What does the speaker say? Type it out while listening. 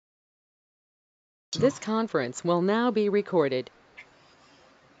So This conference will now be recorded.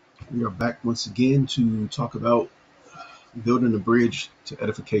 we are back once again to talk about building a bridge to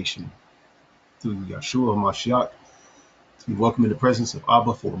edification through Yahshua Mashiach, to be welcome in the presence of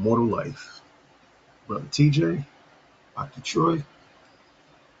Abba for immortal life. Brother TJ, Ahki Troy,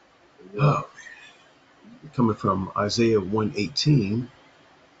 Yeah. coming from Isaiah 118.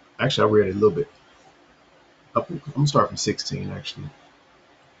 Actually, I read it a little bit. I'm going to start from 16, actually.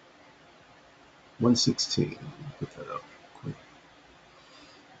 116. Put that up quick.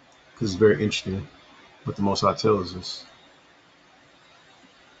 Because it's very interesting what the Most High tells us.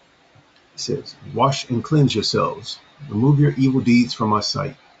 It says, "Wash and cleanse yourselves. Remove your evil deeds from my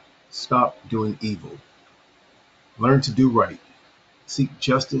sight. Stop doing evil. Learn to do right. Seek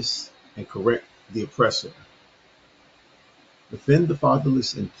justice and correct the oppressor. Defend the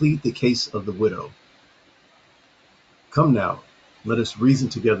fatherless and plead the case of the widow. Come now, let us reason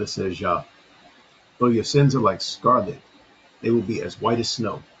together, says Yah. Though your sins are like scarlet, they will be as white as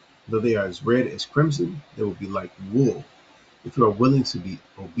snow. Though they are as red as crimson, they will be like wool. If you are willing to be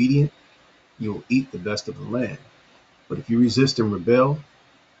obedient, you will eat the best of the land. But if you resist and rebel,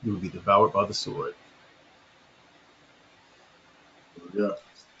 you will be devoured by the sword." Yeah.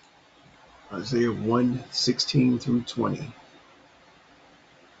 Isaiah 1:16 through 20.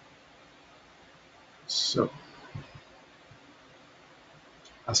 So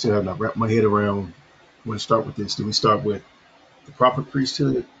I still have not wrapped my head around when to start with this. Do we start with the proper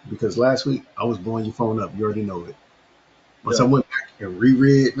priesthood? Because last week I was blowing your phone up. You already know it. Once I Yeah. went back and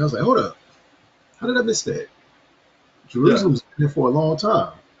reread, and I was like, hold up, how did I miss that? Yeah. Jerusalem's been there for a long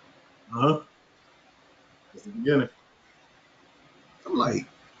time. Uh-huh. That's the beginning. I'm like,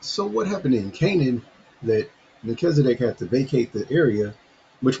 so what happened in Canaan that Melchizedek had to vacate the area,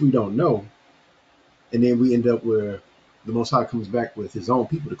 which we don't know, and then we end up where the Most High comes back with his own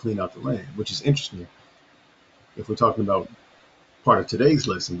people to clean out the land, which is interesting if we're talking about part of today's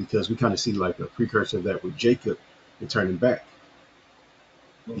lesson, because we kind of see like a precursor of that with Jacob returning back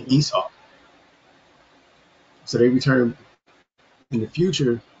and Mm-hmm. Esau. So they return in the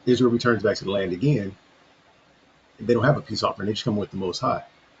future. Israel returns back to the land again, and they don't have a peace offering. They just come with the Most High,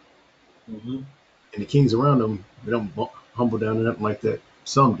 Mm-hmm. and the kings around them, they don't humble down or nothing like that.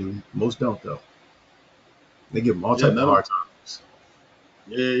 Some do, most don't though. They give them all Yeah, type of none of hard times.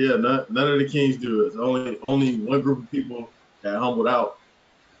 none of the kings do it. It's only one group of people that humbled out.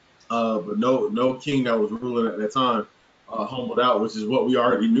 But no king that was ruling at that time humbled out, which is what we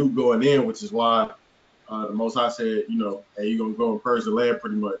already knew going in, which is why the Most High said, hey, you're gonna go and purge the land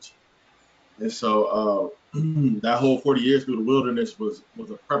pretty much. And so that whole 40 years through the wilderness was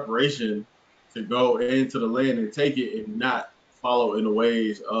a preparation to go into the land and take it and not follow in the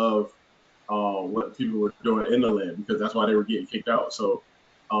ways of what people were doing in the land, because that's why they were getting kicked out. So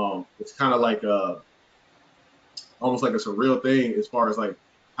it's kind of like almost like it's a real thing as far as like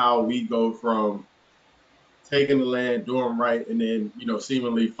how we go from taking the land, doing right, and then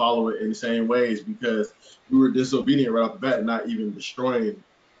seemingly follow it in the same ways, because we were disobedient right off the bat, not even destroying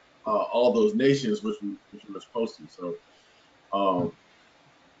all those nations which we were supposed to. So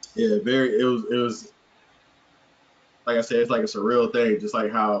yeah, it was like I said, it's like it's a real thing, just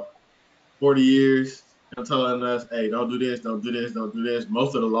like how 40 years telling us, hey, don't do this, don't do this, don't do this.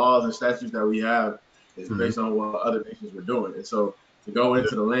 Most of the laws and statutes that we have is Mm-hmm. based on what other nations were doing. And so to go Yeah.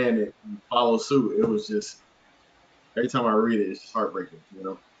 into the land and follow suit, it was just, every time I read it, it's just heartbreaking.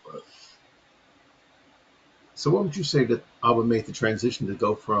 But So what would you say that Abba made the transition to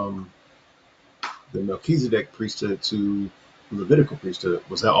go from the Melchizedek priesthood to the Levitical priesthood?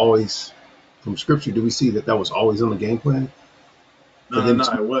 Was that always from scripture? Do we see that that was always on the game plan for them no,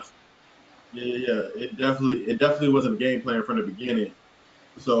 to? it was. Yeah. It definitely wasn't a game plan from the beginning.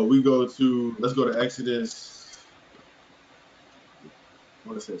 So let's go to Exodus,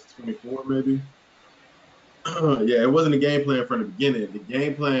 what it says, 24 maybe. Yeah, it wasn't a game plan from the beginning. The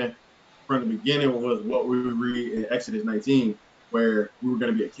game plan from the beginning was what we would read in Exodus 19, where we were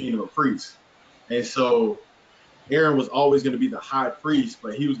going to be a kingdom of priests. And so Aaron was always going to be the high priest,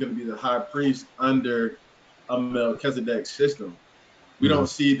 but he was going to be the high priest under a Melchizedek system. We Mm-hmm. don't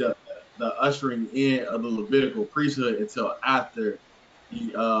see the ushering in of the Levitical priesthood until after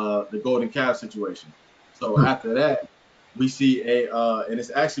the golden calf situation. So after that, we see and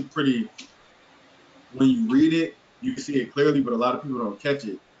it's actually pretty, when you read it, you can see it clearly, but a lot of people don't catch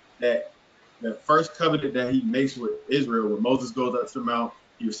it. That the first covenant that he makes with Israel, when Moses goes up to the mount,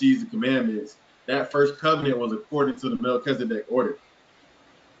 he receives the commandments. That first covenant was according to the Melchizedek order.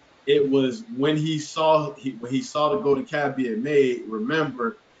 It was when he saw the golden calf being made.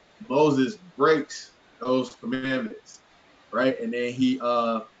 Remember, Moses breaks those commandments, right? And then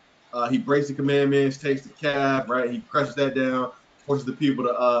He breaks the commandments, takes the calf, right? He crushes that down, forces the people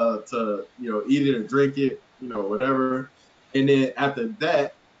to eat it or drink it, whatever. And then after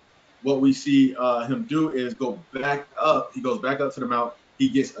that, what we see him do is go back up. He goes back up to the mount. He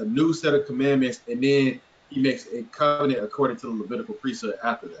gets a new set of commandments, and then he makes a covenant according to the Levitical priesthood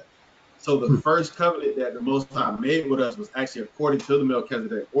after that. So the first covenant that the Most High made with us was actually according to the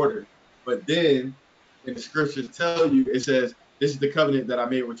Melchizedek order. But then, in the scriptures tell you, it says, "This is the covenant that I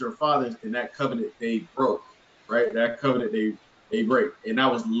made with your fathers," and that covenant they broke, right? That covenant they break, and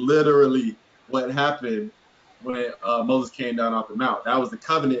that was literally what happened when Moses came down off the mount. That was the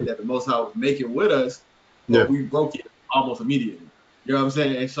covenant that the Most High was making with us, Yeah. but we broke it almost immediately. You know what I'm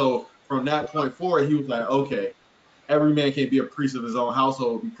saying? And so from that point forward, he was like, okay, every man can't be a priest of his own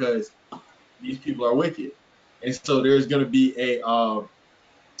household because these people are wicked. And so there's going to be a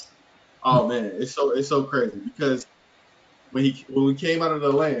oh man, it's so crazy because when we came out of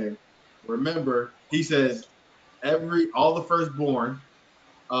the land, remember he says all the firstborn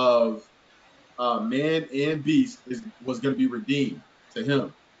of man and beast was going to be redeemed to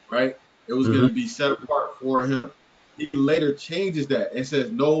him, right? It was going Mm-hmm. to be set apart for him. He later changes that and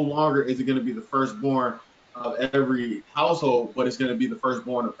says no longer is it going to be the firstborn of every household, but it's going to be the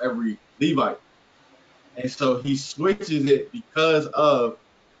firstborn of every Levite. And so he switches it because of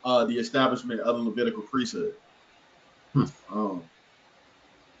the establishment of the Levitical priesthood. Um,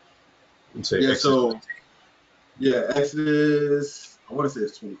 And say yeah, Exodus. so yeah, Exodus, I want to say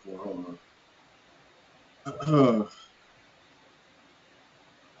it's 24. Hold on.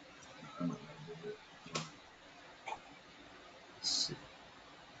 I might not have it. Let's see.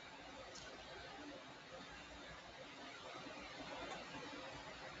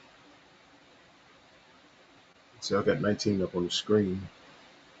 See, I got 19 up on the screen.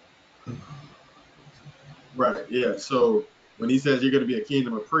 Right. Yeah. So when he says you're going to be a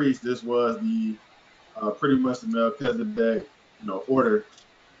kingdom of priests, this was the pretty much the Melchizedek, order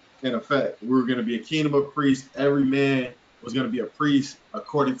in effect. We were going to be a kingdom of priests. Every man was going to be a priest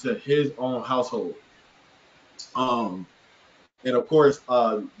according to his own household. And of course,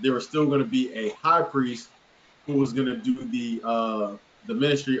 there was still going to be a high priest who was going to do the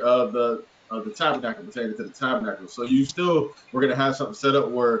ministry of the tabernacle, pertaining to the tabernacle. So you still were going to have something set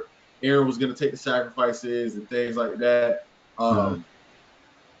up where Aaron was going to take the sacrifices and things like that. Mm-hmm.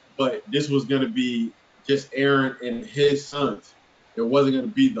 But this was going to be just Aaron and his sons. It wasn't going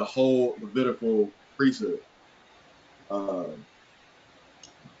to be the whole Levitical priesthood.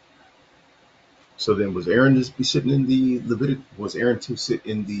 So then, was Aaron just be sitting in the Levitic? Was Aaron to sit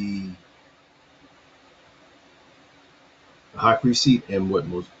in the high priest seat, and what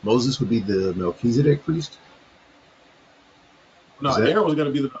Moses would be the Melchizedek priest? No, Is that? Aaron was going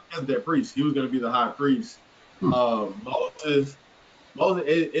to be the Melchizedek priest. He was going to be the high priest. Hmm. Moses,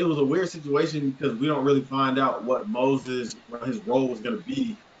 it was a weird situation because we don't really find out what his role was going to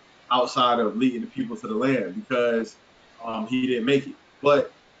be outside of leading the people to the land because he didn't make it.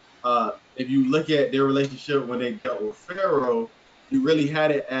 But if you look at their relationship when they dealt with Pharaoh, you really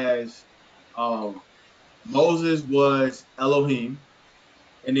had it as um, Moses was Elohim,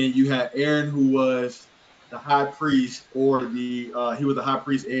 and then you had Aaron who was the high priest, or he was the high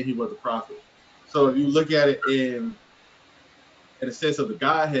priest and he was the prophet. So if you look at it in a sense of the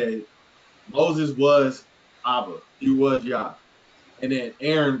Godhead, Moses was Abba, he was Yah, and then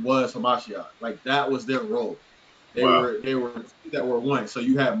Aaron was Hamashiach. Like that was their role. They Wow. were two that were one. So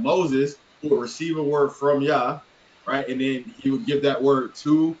you had Moses who would receive a word from Yah, right, and then he would give that word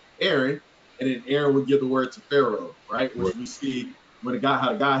to Aaron, and then Aaron would give the word to Pharaoh, right, which we see when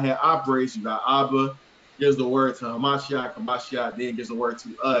how the Godhead operates. You got Abba gives the word to Hamashiach, Hamashiach then gives the word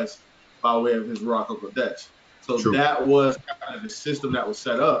to us by way of his Ruach HaKodesh. So True. that was kind of the system that was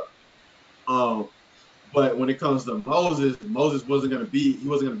set up. But when it comes to Moses wasn't going to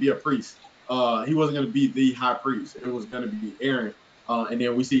be a priest. He wasn't going to be the high priest. It was going to be Aaron. And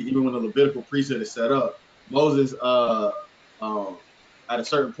then we see even when the Levitical priesthood is set up, Moses at a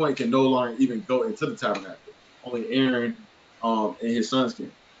certain point can no longer even go into the tabernacle. Only Aaron and his sons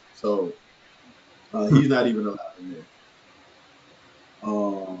can. So Hmm. he's not even allowed in there.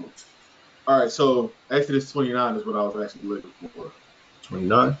 All right, so Exodus 29 is what I was actually looking for.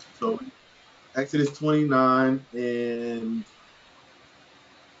 29. So Exodus 29, and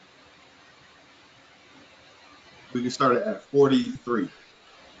we can start it at 43.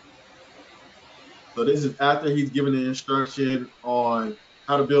 So this is after he's given the instruction on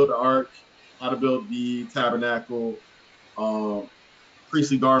how to build the ark, how to build the tabernacle, um,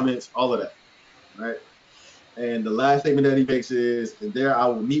 priestly garments, all of that, right? And the last statement that he makes is, "And there I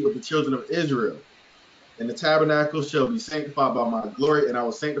will meet with the children of Israel, And the tabernacle shall be sanctified by my glory, and I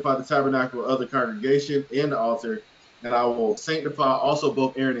will sanctify the tabernacle of the congregation and the altar, and I will sanctify also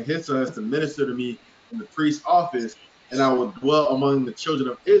both Aaron and his sons to minister to me in the priest's office, and I will dwell among the children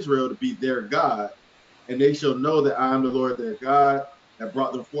of Israel to be their God, and they shall know that I am the Lord their God that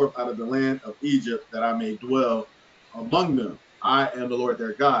brought them forth out of the land of Egypt, that I may dwell among them. I am the Lord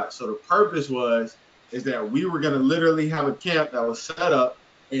their God. So the purpose is that we were going to literally have a camp that was set up,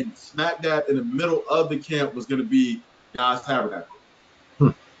 and smack dab in the middle of the camp was going to be God's tabernacle. Hmm.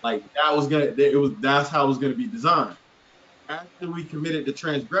 Like that's how it was going to be designed. After we committed the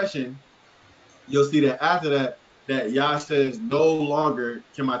transgression, you'll see that after that Yah says, no longer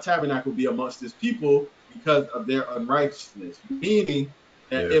can my tabernacle be amongst his people because of their unrighteousness. Meaning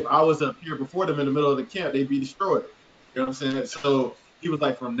that Yeah. if I was to appear before them in the middle of the camp, they'd be destroyed. You know what I'm saying? So he was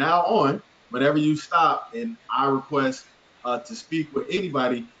like, from now on, whenever you stop and I request to speak with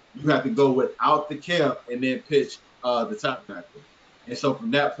anybody, you have to go without the camp and then pitch the tabernacle. And so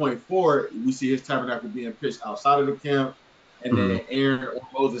from that point forward, we see his tabernacle being pitched outside of the camp, and Mm-hmm. then Aaron or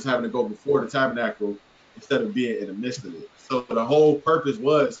Moses having to go before the tabernacle instead of being in the midst of it. So the whole purpose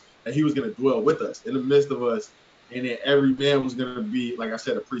was that he was going to dwell with us, in the midst of us, and then every man was going to be, like I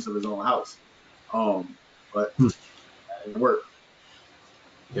said, a priest of his own house. But it worked.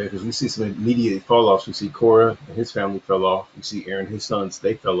 Yeah, because we see some immediate fall offs. We see Korah and his family fell off. We see Aaron and his sons,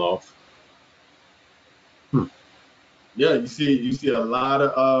 they fell off. Yeah, you see a lot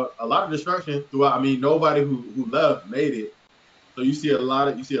of destruction throughout. I mean, nobody who left made it. So you see a lot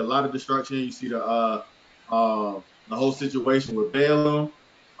of destruction. You see the whole situation with Balaam.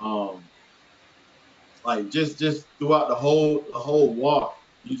 Um, like just throughout the whole walk,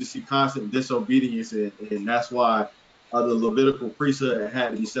 you just see constant disobedience, and that's why the Levitical priesthood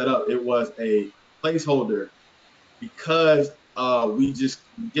had to be set up. It was a placeholder because we just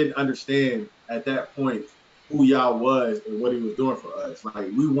didn't understand at that point who Yah was and what he was doing for us. Like,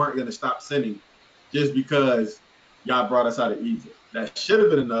 we weren't going to stop sinning just because Yah brought us out of Egypt. That should have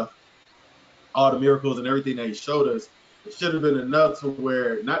been enough. All the miracles and everything that he showed us, it should have been enough to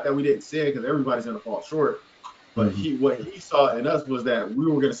where, not that we didn't sin, because everybody's going to fall short, but Mm-hmm. what he saw in us was that we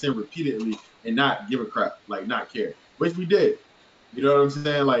were going to sin repeatedly and not give a crap, like not care, which we did. You know what I'm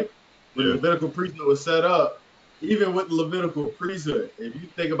saying? Like, when the Yeah. Levitical priesthood was set up, even with the Levitical priesthood, if you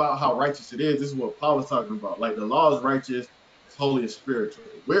think about how righteous it is, this is what Paul was talking about. Like, the law is righteous, it's holy, it's spiritual.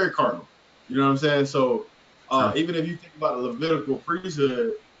 We're carnal. You know what I'm saying? So Sure. even if you think about the Levitical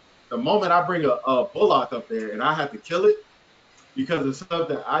priesthood, the moment I bring a bullock up there and I have to kill it because of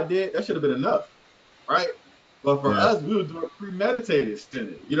something I did, that should have been enough, right? But for Yeah. us, we were doing premeditated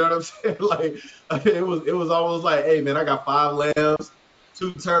sinning. You know what I'm saying? Like, it was almost like, hey man, I got 5 lambs,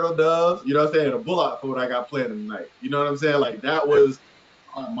 2 turtle doves. You know what I'm saying? A bullock for what I got planned tonight. You know what I'm saying? Like, that Yeah. was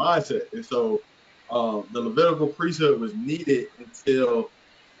our mindset. And so the Levitical priesthood was needed until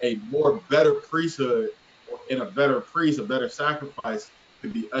a more better priesthood and a better priest, a better sacrifice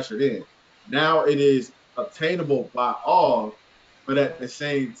could be ushered in. Now it is obtainable by all, but at the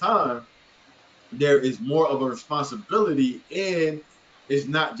same time, there is more of a responsibility, and it's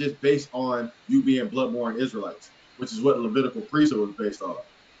not just based on you being bloodborne Israelites, which is what the Levitical priesthood was based on.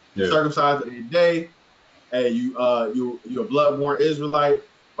 You Yeah. circumcised in a day, hey, you're a bloodborne Israelite,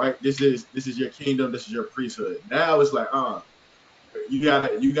 right? This is your kingdom, this is your priesthood. Now it's like, you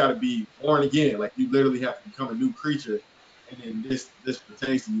gotta be born again. Like, you literally have to become a new creature, and then this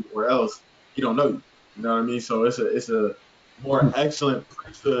pertains to you, or else he don't know you. You know what I mean? So it's a more excellent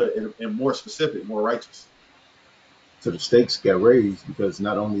priesthood, and more specific, more righteous. So the stakes got raised because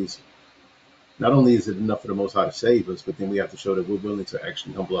not only is it enough for the Most High to save us, but then we have to show that we're willing to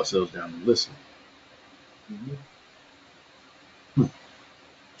actually humble ourselves down and listen. Mm-hmm. Hmm.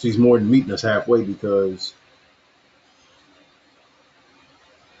 So he's more than meeting us halfway because,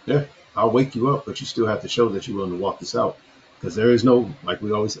 yeah, I'll wake you up, but you still have to show that you're willing to walk this out. Because there is no, like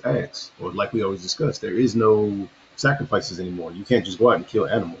we always ask, or like we always discuss, there is no sacrifices anymore. You can't just go out and kill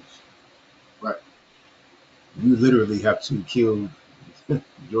animals. Right. You literally have to kill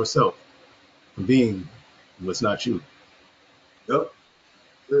yourself from being what's not you. Yep.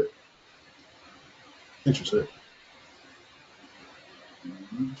 That's it. Interesting. That's it.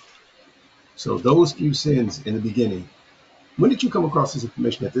 Mm-hmm. So those few sins in the beginning, when did you come across this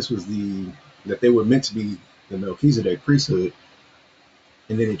information that that they were meant to be the Melchizedek priesthood,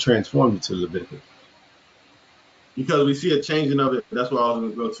 and then it transformed into Levitical? Because we see a changing of it. That's what I was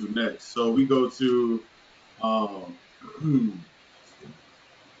going to go to next. So we go to um,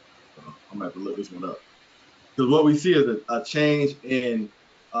 I'm gonna have to look this one up, because what we see is a change in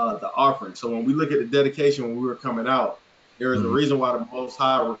the offering. So when we look at the dedication when we were coming out, there is a Mm-hmm. reason why the Most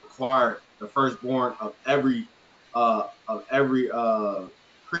High required the firstborn of every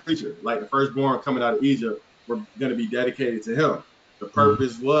creature. Like the firstborn coming out of Egypt were going to be dedicated to him. The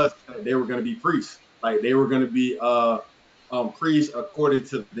purpose was that they were going to be priests. Like they were going to be priests according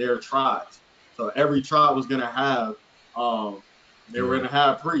to their tribes. So every tribe was going to have they were going to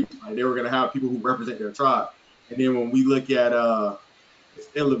have priests. Like they were going to have people who represent their tribe. And then when we look at it's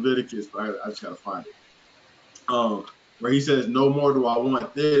in Leviticus, but I just gotta find it. Where he says, "No more do I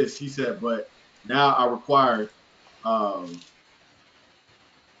want this." He said, "But now I require the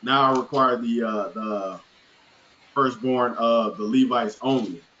firstborn of the Levites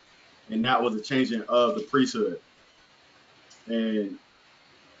only," and that was a changing of the priesthood. And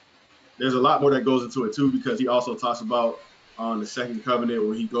there's a lot more that goes into it too, because he also talks about on the second covenant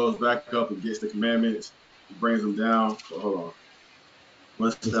where he goes back up and gets the commandments, he brings them down. So hold on,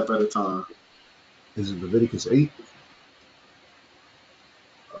 one step at a time. Is it Leviticus 8?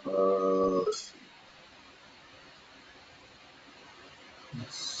 Let's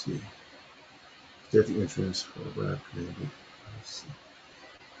see. Is that the entrance for wrath commanded? Let's see.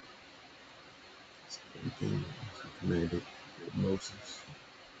 It's everything commanded Moses.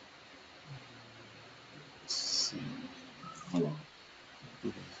 Let's see. hold on.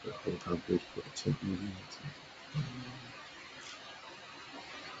 The whole congregation for the 10th meeting.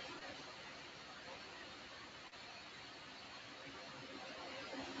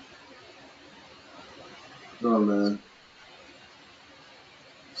 Oh man.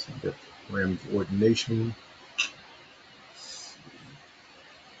 So that Ram's ordination.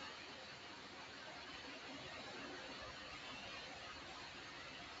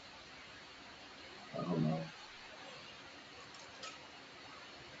 I don't know.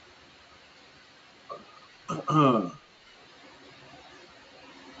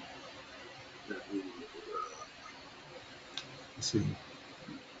 Let's see.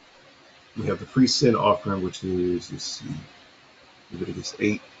 We have the free sin offering, which is, let's see, Leviticus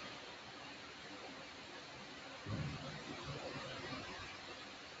 8.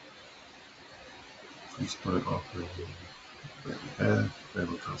 Priest burnt offering.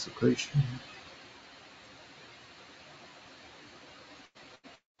 Family consecration.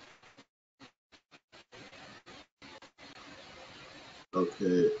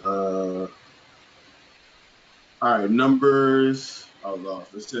 Okay. All right. Numbers. I was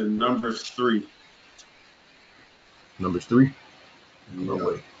off. It's in Numbers 3. Numbers 3. No Yeah.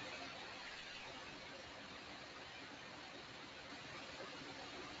 way.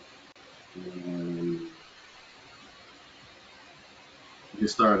 You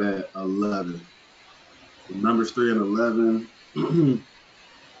start at 11. So Numbers 3 and 11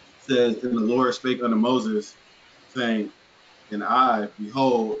 says, "And the Lord spake unto Moses, saying, And I,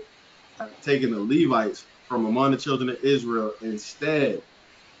 behold, have taken the Levites from among the children of Israel instead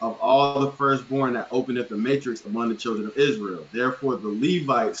of all the firstborn that openeth the matrix among the children of Israel. Therefore the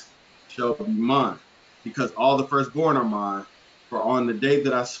Levites shall be mine, because all the firstborn are mine. For on the day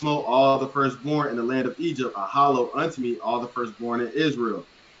that I smote all the firstborn in the land of Egypt, I hallowed unto me all the firstborn in Israel,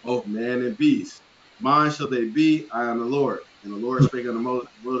 both man and beast. Mine shall they be, I am the Lord. And the Lord spake unto Moses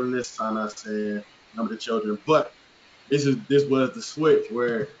in the wilderness, Sinai, saying, Number the children." But this was the switch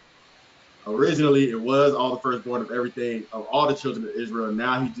where originally it was all the firstborn of everything of all the children of Israel.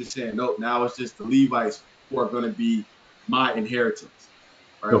 Now he's just saying, nope, now it's just the Levites who are going to be my inheritance.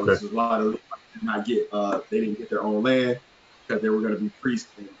 Right? Okay. Which is why the Levites did not get they didn't get their own land, because they were going to be priests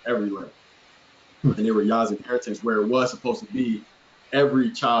in every land. And they were Yah's inheritance, where it was supposed to be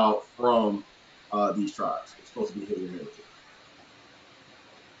every child from these tribes. It's supposed to be his inheritance.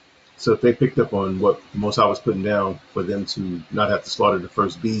 So if they picked up on what the Most High was putting down for them to not have to slaughter the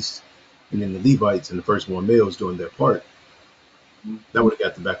first beast, and then the Levites and the firstborn males doing their part, that would have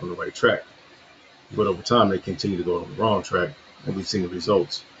got them back on the right track. But over time, they continue to go on the wrong track, and we've seen the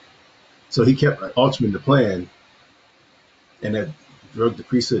results. So he kept altering the plan, and that drug the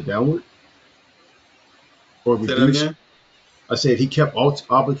priesthood downward, or Say that reduced. again? I said he kept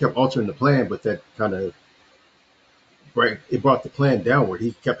altering the plan, but that kind of it brought the plan downward.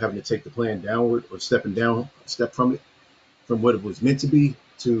 He kept having to take the plan downward, or stepping down a step from it, from what it was meant to be,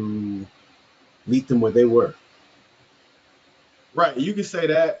 to meet them where they were. Right, you can say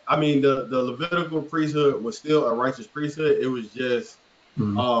that. I mean, the Levitical priesthood was still a righteous priesthood. It was just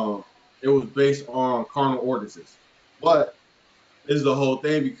it was based on carnal ordinances. But this is the whole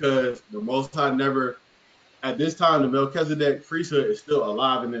thing, because the Most High never, at this time, the Melchizedek priesthood is still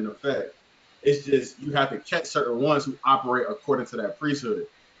alive and in effect. It's just you have to catch certain ones who operate according to that priesthood.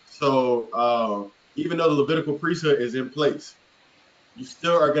 So even though the Levitical priesthood is in place, you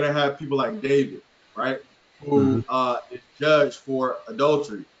still are going to have people like David, right, who is judged for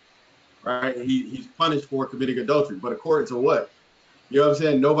adultery. right? He's punished for committing adultery. But according to what? You know what I'm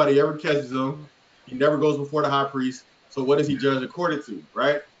saying? Nobody ever catches him. He never goes before the high priest. So what is he judged according to,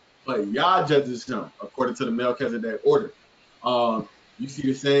 right? But Yah judges him according to the Melchizedek order. You see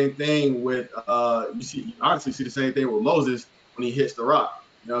the same thing with you honestly see the same thing with Moses when he hits the rock.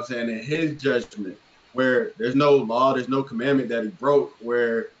 You know what I'm saying? In his judgment, where there's no law, there's no commandment that he broke,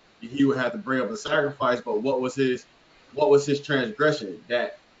 where he would have to bring up a sacrifice. But what was his transgression?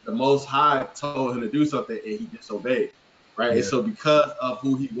 That the Most High told him to do something and he disobeyed, right? And Yeah. so because of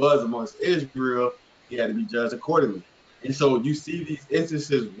who he was amongst Israel, he had to be judged accordingly. And so you see these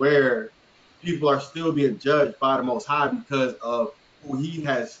instances where people are still being judged by the Most High because of who he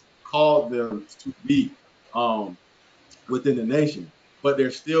has called them to be within the nation. But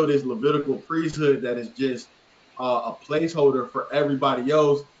there's still this Levitical priesthood that is just a placeholder for everybody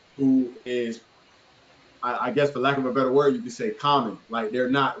else who is, I guess, for lack of a better word, you could say common. Like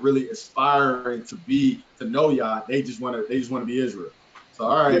they're not really aspiring to know Yah. They just want to be Israel. So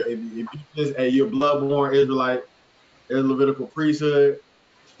all Yeah. right, if you just you're a bloodborn Israelite, there's Levitical priesthood,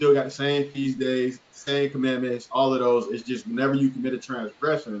 still got the same feast days, same commandments, all of those. It's just whenever you commit a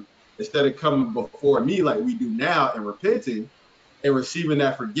transgression, instead of coming before me like we do now and repenting and receiving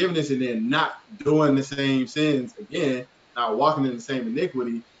that forgiveness and then not doing the same sins again, not walking in the same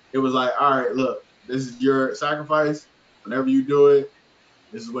iniquity, it was like, all right, look, this is your sacrifice. Whenever you do it,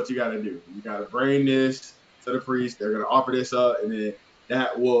 this is what you got to do. You got to bring this to the priest. They're going to offer this up, and then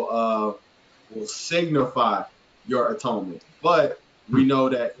that will signify your atonement. But we know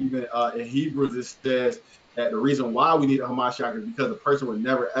that even in Hebrews it says that the reason why we need a Hamashiach is because a person would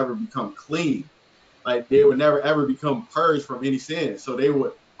never ever become clean. Like they would never ever become purged from any sin. So they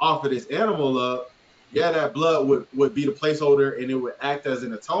would offer this animal up. Yeah, that blood would be the placeholder and it would act as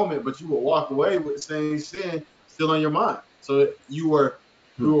an atonement, but you would walk away with the same sin still on your mind. So you were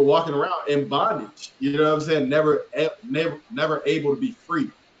walking around in bondage. You know what I'm saying? Never able to be free.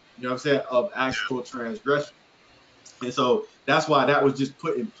 You know what I'm saying? Of actual transgression. And so that's why that was just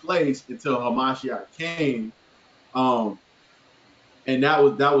put in place until Hamashiach came. Um, and that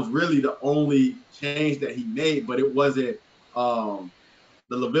was really the only change that he made, but it wasn't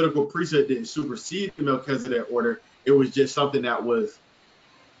the Levitical priesthood didn't supersede the Melchizedek order. It was just something that was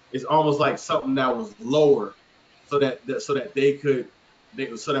it's almost like something that was lower so that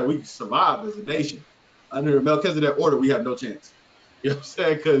we could survive as a nation. Under the Melchizedek order, we have no chance. You know what I'm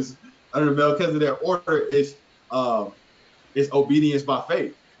saying? Because under the Melchizedek order, um, it's obedience by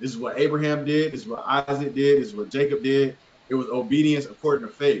faith. This is what Abraham did. This is what Isaac did. This is what Jacob did. It was obedience according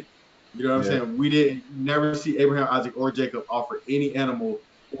to faith. You know what I'm Yeah. saying? We didn't never see Abraham, Isaac, or Jacob offer any animal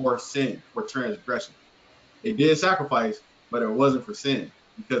for sin, for transgression. They did sacrifice, but it wasn't for sin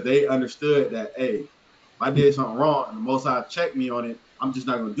because they understood that, hey, if I did something wrong and the Most High checked me on it, I'm just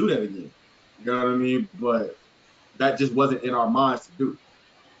not going to do that again. You know what I mean? But that just wasn't in our minds to do.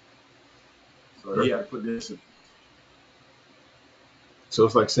 So he Sure. had to put this in. So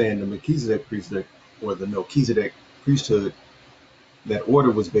it's like saying the Melchizedek priesthood or the Melchizedek priesthood, that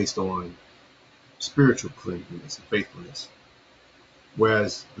order was based on spiritual cleanliness and faithfulness.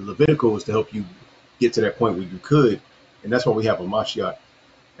 Whereas the Levitical was to help you get to that point where you could, and that's why we have a Mashiach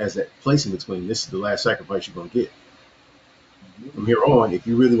as that place in between. This is the last sacrifice you're going to get. From here on, if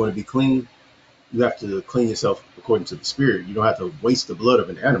you really want to be clean, you have to clean yourself according to the Spirit. You don't have to waste the blood of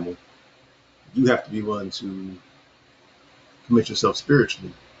an animal. You have to be willing to commit yourself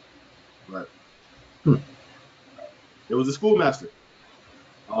spiritually. Right. Hmm. It was a schoolmaster.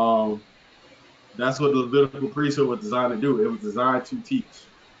 Um, that's what the Levitical priesthood was designed to do. It was designed to teach,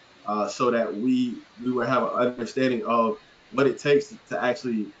 so that we would have an understanding of what it takes to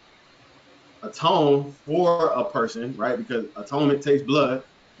actually atone for a person, right? Because atonement takes blood,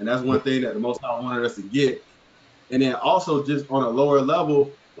 and that's one thing that the Most High wanted us to get. And then also just on a lower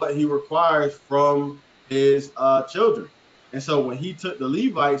level, what he requires from his children. And so when he took the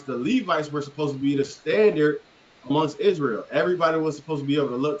Levites were supposed to be the standard amongst Israel. Everybody was supposed to be able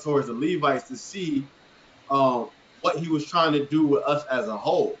to look towards the Levites to see um, what he was trying to do with us as a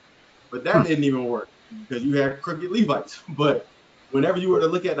whole. But that didn't even work because you had crooked Levites. But whenever you were to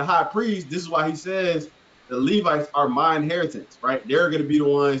look at the high priest, this is why he says the Levites are my inheritance, right? They're going to be the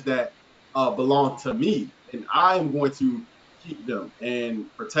ones that belong to me, and I'm going to keep them and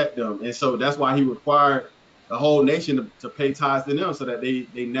protect them. And so that's why he required the whole nation to pay tithes to them so that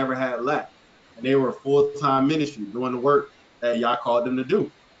they never had lack. And they were full-time ministry doing the work that Yah called them to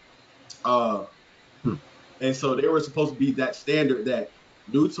do. Uh, Hmm. and so they were supposed to be that standard that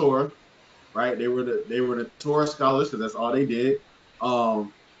knew Torah, right? They were the Torah scholars because that's all they did.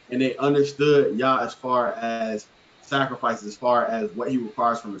 And they understood Yah as far as sacrifices as far as what he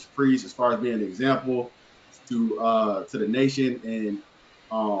requires from his priests, as far as being an example to the nation,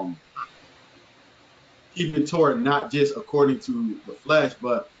 and keeping Torah not just according to the flesh,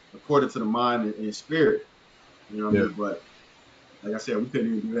 but according to the mind and spirit. You know what I Yeah. mean? But like I said, we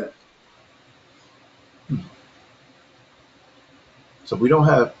couldn't even do that. So we don't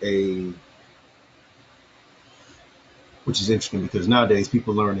have a, which is interesting because nowadays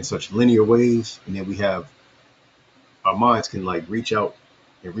people learn in such linear ways, and then we have our minds can like reach out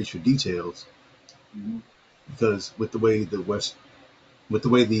and reach for details Mm-hmm. because with the way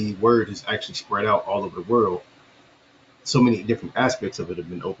the word is actually spread out all over the world, so many different aspects of it have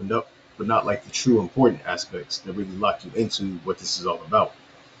been opened up, but not like the true important aspects that really lock you into what this is all about.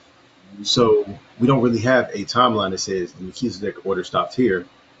 So we don't really have a timeline that says the Melchizedek order stops here.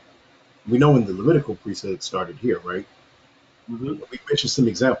 We know when the Levitical priesthood started here, right? Mm-hmm. We mentioned some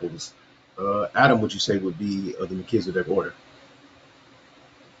examples. Adam, would you say would be of the Melchizedek order?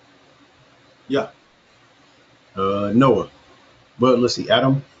 Yeah. Noah. Well, let's see.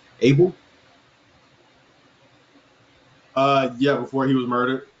 Adam, Abel, Yeah, before he was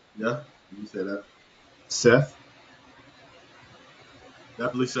murdered. Yeah, you say that. Seth.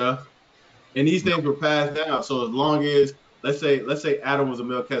 Definitely Seth. And these things were passed down. So as long as let's say Adam was a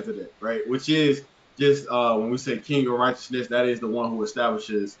Melchizedek, right? Which is just when we say king of righteousness, that is the one who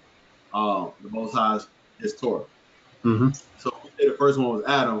establishes the Most High's his Torah. Mm-hmm. So we say the first one was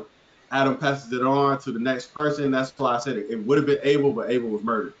Adam. Adam passes it on to the next person. That's why I said it would have been Abel, but Abel was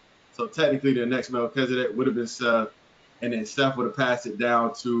murdered. So technically, the next Melchizedek would have been Seth, and then Seth would have passed it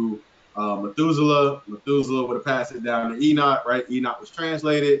down to Methuselah. Methuselah would have passed it down to Enoch, right? Enoch was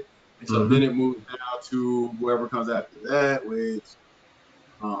translated, and so Mm-hmm. then it moves down to whoever comes after that, which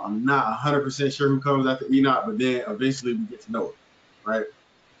I'm not 100% sure who comes after Enoch, but then eventually we get to Noah, right?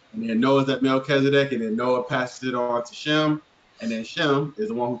 And then Noah's that Melchizedek, and then Noah passes it on to Shem, and then Shem is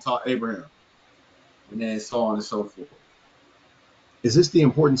the one who taught Abraham, and then so on and so forth. Is this the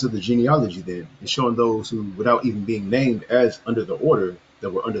importance of the genealogy then, in showing those who, without even being named as under the order, that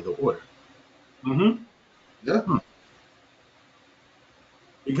were under the order? Mm-hmm. Yeah, Hmm.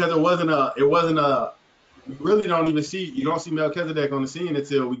 because it wasn't a. You really don't even see you don't see Melchizedek on the scene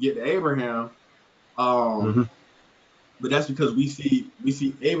until we get to Abraham. Mm-hmm. But that's because we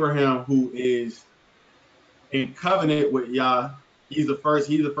see Abraham who is in covenant with Yah. He's the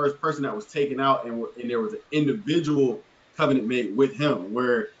first person that was taken out, and there was an individual covenant made with him.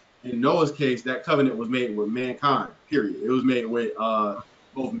 Where in Noah's case, that covenant was made with mankind. Period. It was made with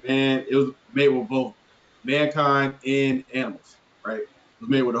both man. It was made with both mankind and animals. Right. It was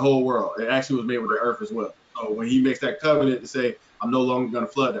made with the whole world. It actually was made with the earth as well. So when he makes that covenant to say, "I'm no longer going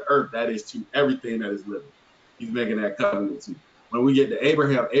to flood the earth," that is to everything that is living. He's making that covenant to. When we get to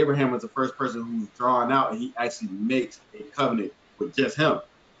Abraham, Abraham was the first person who's drawn out, and he actually makes a covenant with just him.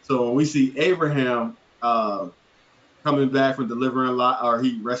 So when we see Abraham coming back from delivering Lot, or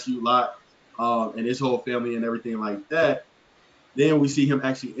he rescued Lot and his whole family and everything like that, then we see him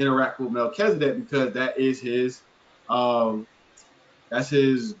actually interact with Melchizedek because um, that's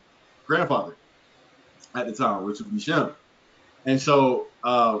his grandfather at the time, which would be Shem. And so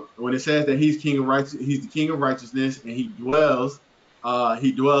when it says that he's the king of righteousness, and he dwells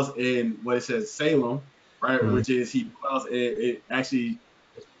in what it says Salem, right? Mm-hmm. Which is he dwells in it actually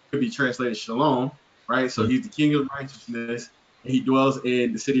could be translated Shalom, right? So he's the king of righteousness, and he dwells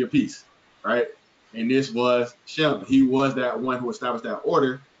in the city of peace, right? And this was Shem. He was that one who established that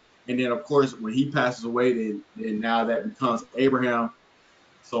order. And then of course when he passes away, then now that becomes Abraham,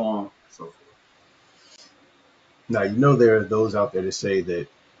 so on and so forth. Now, you know there are those out there that say that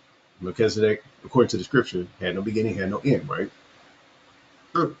Melchizedek, according to the scripture, had no beginning, had no end, right?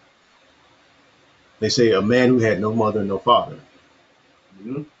 True. They say a man who had no mother, no father.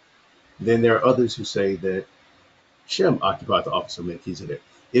 Mm-hmm. Then there are others who say that Shem occupied the office of Melchizedek.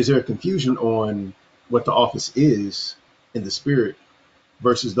 Is there a confusion on what the office is in the spirit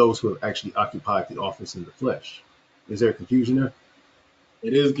versus those who have actually occupied the office in the flesh? Is there a confusion there?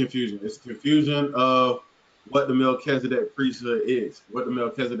 It is confusion. It's confusion of what the Melchizedek priesthood is, what the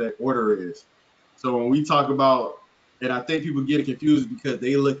Melchizedek order is. So when we talk about, and I think people get it confused because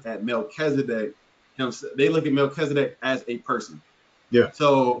they look at Melchizedek, they look at Melchizedek as a person. Yeah.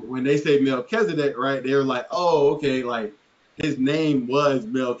 So when they say Melchizedek, right, they're like, oh, okay, like his name was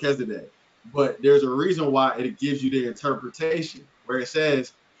Melchizedek. But there's a reason why it gives you the interpretation where it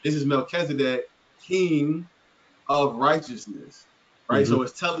says, this is Melchizedek, king of righteousness, right? Mm-hmm. So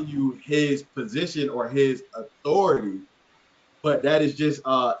it's telling you his position or his authority, but that is just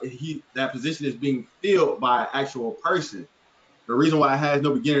that position is being filled by an actual person, The reason why it has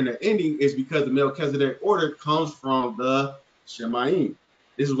no beginning or ending is because the Melchizedek order comes from the Shemaim.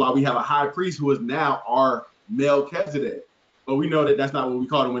 This is why we have a high priest who is now our Melchizedek. But we know that that's not what we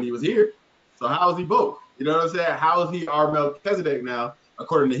called him when he was here. So how is he both? You know what I'm saying? How is he our Melchizedek now,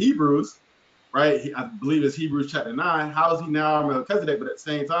 according to Hebrews, right? I believe it's Hebrews chapter 9. How is he now our Melchizedek? But at the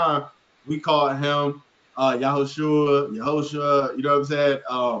same time, we call him Yahushua, Yehoshua, you know what I'm saying?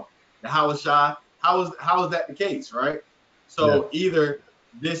 Yahushua. How is that the case, right? So either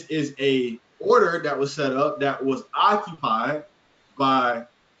this is a order that was set up that was occupied by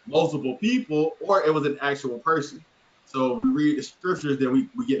multiple people, or it was an actual person. So we read the scriptures, then we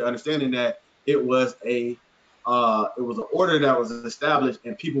get the understanding that it was an order that was established,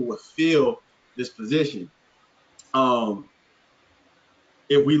 and people would fill this position. If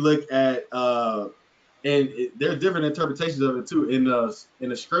we look at there's different interpretations of it too in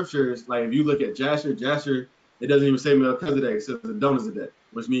the scriptures. Like if you look at Jasher, it doesn't even say Melchizedek, it says Adonizedek,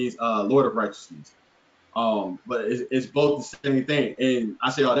 which means Lord of Righteousness. But it's both the same thing. And I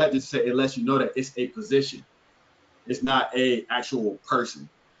say all that just to say it lets you know that it's a position. It's not a actual person.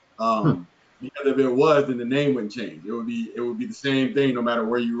 Because if it was, then the name wouldn't change. It would be the same thing no matter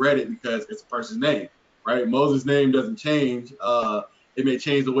where you read it, because it's a person's name, right? Moses' name doesn't change. It may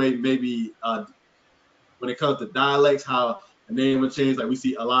change the way maybe when it comes to dialects, how the name would change. Like we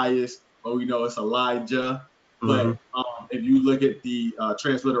see Elias, but we know it's Elijah. But if you look at the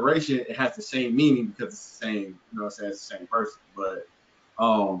transliteration, it has the same meaning because it's the same, you know, it's the same person. But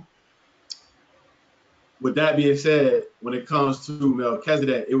with that being said, when it comes to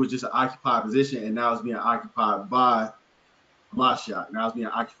Melchizedek, it was just an occupied position, and now it's being occupied by Mashiach. Now it's being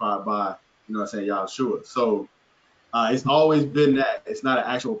occupied by, you know what I'm saying, Yahushua. So it's always been that. It's not an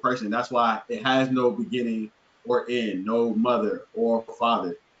actual person. That's why it has no beginning or end, no mother or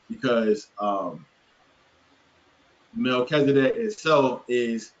father, because Melchizedek itself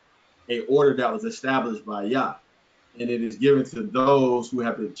is a order that was established by Yah, and it is given to those who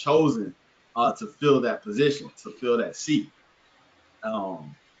have been chosen to fill that position, to fill that seat.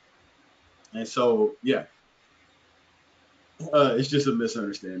 And so, yeah, it's just a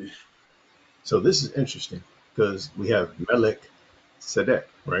misunderstanding. So this is interesting because we have Melchizedek,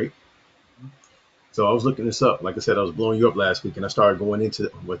 right? So I was looking this up. Like I said, I was blowing you up last week, and I started going into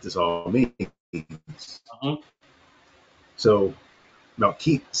what this all means. So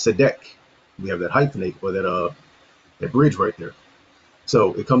Melchizedek, we have that hyphenate or that bridge right there.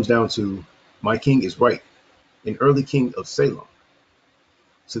 So it comes down to my king is right, an early king of Salem.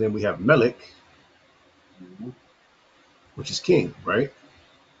 So then we have Melech, which is king, right?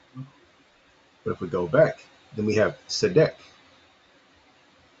 But if we go back, then we have Sedek.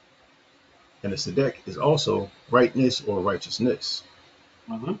 And the Sedek is also rightness or righteousness.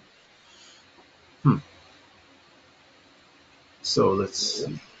 So let's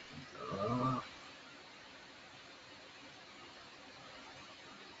see.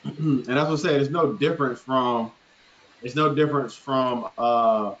 And that's what I'm saying. It's no difference from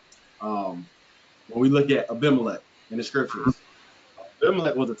when we look at Abimelech in the scriptures.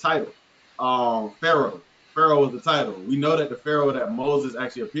 Abimelech was a title. Pharaoh was the title. We know that the Pharaoh that Moses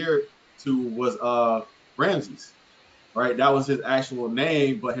actually appeared to was Ramses, right? That was his actual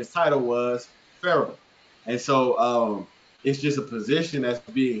name, but his title was Pharaoh. And so it's just a position that's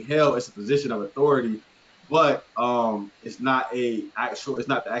being held. It's a position of authority, but it's not the actual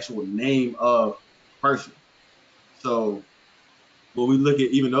name of the person. So when we look at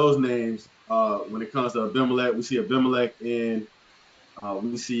even those names, when it comes to Abimelech, we see Abimelech in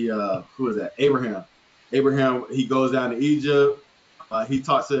we see who is that? Abraham, he goes down to Egypt. He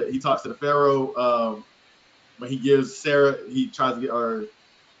talks to the Pharaoh. When he gives Sarah, he tries to get, or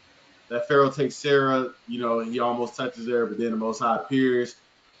that Pharaoh takes Sarah, you know, he almost touches her, but then the Most High appears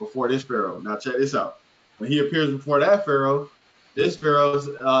before this Pharaoh. Now check this out. When he appears before that Pharaoh,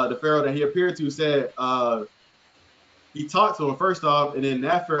 the Pharaoh that he appeared to said, he talked to him first off, and then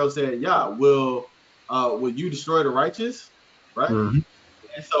that Pharaoh said, "Yeah, will you destroy the righteous?" Right?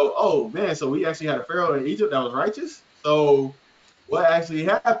 And so, oh man, so we actually had a Pharaoh in Egypt that was righteous. So what actually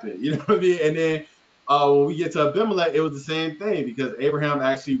happened? You know what I mean? And then when we get to Abimelech, it was the same thing, because Abraham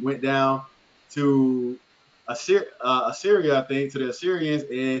actually went down to Assyria, I think, to the Assyrians,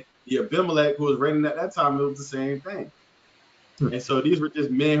 and the Abimelech who was reigning at that time, it was the same thing. And so these were just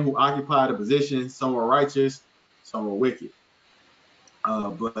men who occupied a position. Some were righteous, some were wicked.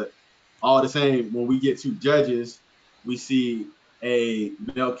 But all the same, when we get to Judges, we see a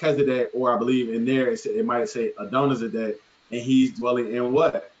Melchizedek, or I believe in there it might say Adonizedek, and he's dwelling in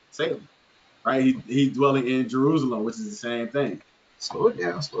what? Salem, right? He's dwelling in Jerusalem, which is the same thing. Slow it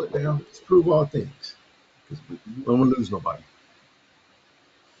down. Let's prove all things, because we don't want to lose nobody.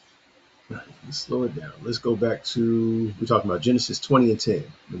 Let's slow it down. Let's go back to, we're talking about Genesis 20 and 10.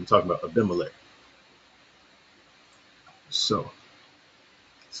 We're talking about Abimelech. So,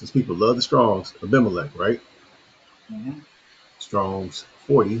 since people love the Strongs, Abimelech, right? Mm-hmm. Strong's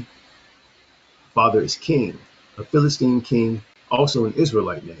 40. Father is king, a Philistine king, also an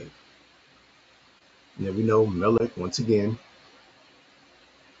Israelite name. And then we know Melech, once again,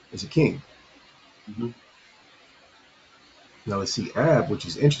 is a king. Mm-hmm. Now let's see Ab, which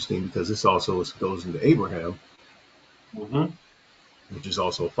is interesting because this also goes into Abraham, Mm-hmm. which is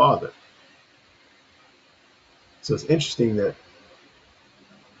also father. So it's interesting that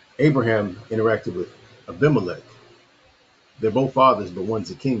Abraham interacted with Abimelech. They're both fathers, but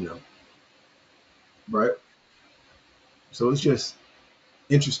one's a king now. Right. So it's just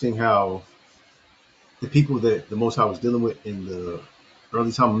interesting how the people that the Most High was dealing with in the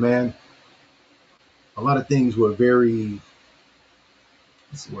early time of man, a lot of things were very,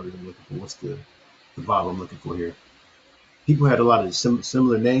 what's the word I'm looking for? What's the vibe I'm looking for here? People had a lot of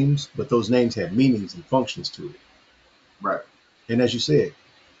similar names, but those names had meanings and functions to it. Right. And as you said,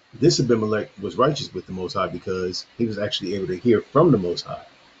 this Abimelech was righteous with the Most High because he was actually able to hear from the Most High,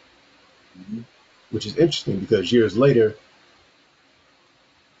 Mm-hmm. which is interesting because years later,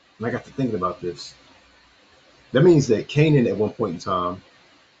 and I got to thinking about this, that means that Canaan at one point in time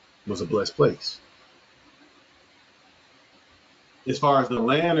was a blessed place. As far as the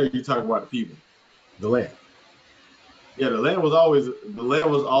land, or you talking about the people? The land. Yeah, the land was always it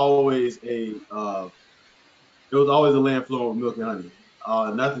was always a land flowing with milk and honey.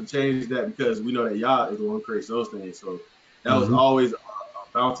 Nothing changed that because we know that Yah is the one who creates those things. So that was Mm-hmm. always a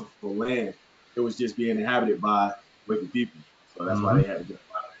bountiful land. It was just being inhabited by wicked people. So that's why Mm-hmm. they had to get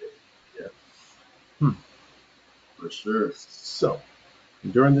out of it. Yeah, Hmm. for sure. So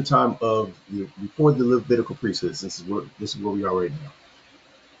during the time of before the Levitical priesthood, this is where we are right now,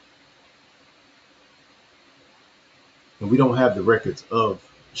 and we don't have the records of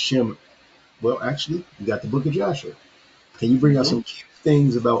Shem. Well, actually, we got the Book of Joshua. Can you bring out Mm-hmm. some key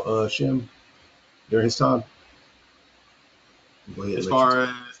things about Shem during his time? Go ahead and As let you. far as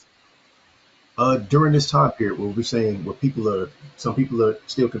During this time period, where we're saying where some people are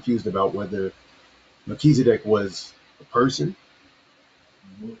still confused about whether Melchizedek was a person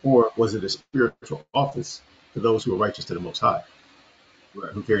Mhm. or was it a spiritual office for those who are righteous to the Most High,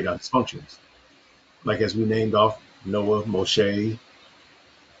 Right. who carried out his functions. Like as we named off Noah, Moshe,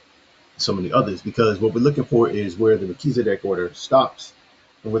 so many others, because what we're looking for is where the Melchizedek order stops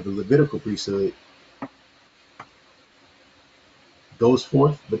and where the Levitical priesthood goes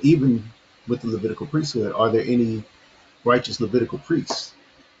forth. But even with the Levitical priesthood, are there any righteous Levitical priests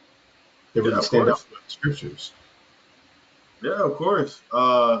that Yeah, really of stand out course. from the scriptures? Yeah, of course.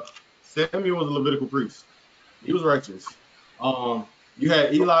 Samuel was a Levitical priest. He was righteous. You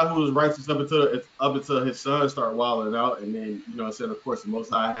had Eli who was righteous up until his son started wilding out, and then said of course the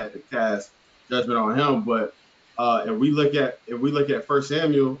Most High had to cast judgment on him. But if we look at First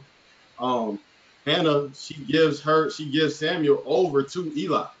Samuel, Hannah she gives Samuel over to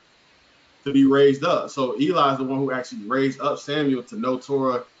Eli to be raised up. So Eli is the one who actually raised up Samuel to know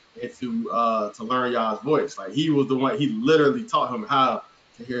Torah and to learn Yah's voice. Like he was the one, he literally taught him how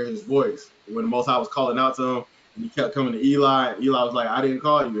to hear his voice. When the Most High was calling out to him, and he kept coming to Eli, and Eli was like, "I didn't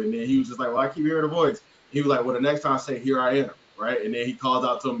call you," and then he was just like, "Well, I keep hearing the voice." He was like, "Well, the next time say, 'Here I am,'" right? And then he calls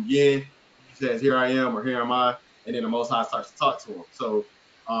out to him again. He says, "Here I am," or "Here am I," and then the Most High starts to talk to him. So,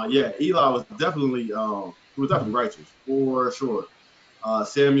 yeah, Eli was definitely righteous for sure.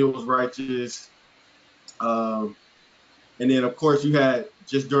 Samuel was righteous. Um, and then, of course, you had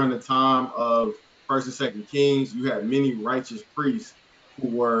just during the time of First and Second Kings, you had many righteous priests who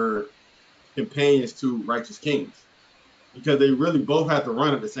were companions to righteous kings because they really both had to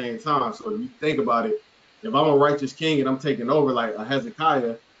run at the same time. So if you think about it, if I'm a righteous king and I'm taking over like a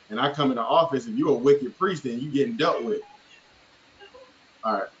Hezekiah and I come into office and you're a wicked priest, then you getting dealt with.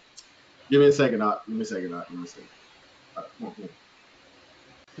 All right, give me a second, Doc. Give me a second, Doc. Give me a second. All right, come on, come on.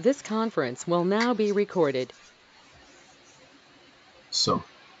 This conference will now be recorded. So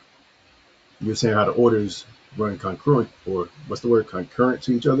you're saying how the orders run concurrent, or what's the word, concurrent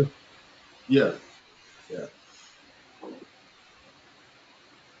to each other? Yeah, yeah.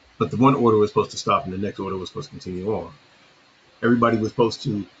 But the one order was supposed to stop and the next order was supposed to continue on. Everybody was supposed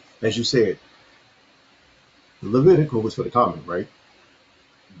to, as you said, the Levitical was for the common, right?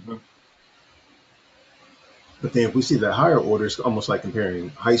 Mhm. But then if we see the higher orders, almost like comparing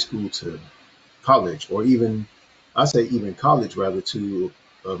high school to college, or even, I say even college rather, to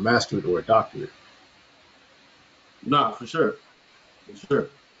a masterate or a doctorate. Nah, for sure, for sure.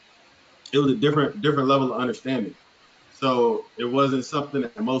 It was a different level of understanding. So it wasn't something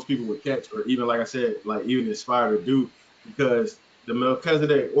that most people would catch, or even, like I said, like even inspire to do, because the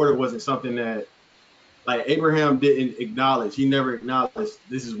Melchizedek order wasn't something that like Abraham didn't acknowledge. He never acknowledged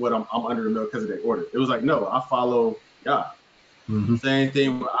this is what I'm under the Melchizedek order. It was like, no, I follow God. Mm-hmm. Same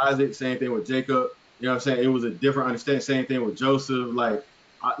thing with Isaac, same thing with Jacob. You know what I'm saying? It was a different understanding. Same thing with Joseph. Like,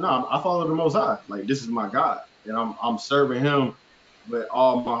 I follow the Most High. Like, this is my God, and I'm serving Him with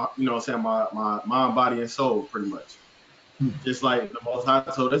all my, you know what I'm saying, my mind, body, and soul, pretty much. Just like the Most High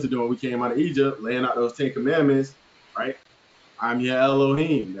told us to do when we came out of Egypt, laying out those 10 Commandments, right? I'm your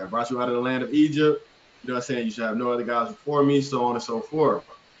Elohim that brought you out of the land of Egypt. You know what I'm saying? You should have no other gods before me, so on and so forth.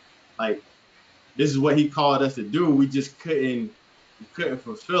 Like, this is what He called us to do. We just couldn't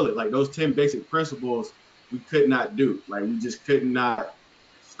fulfill it. Like those 10 basic principles, we could not do. Like we just could not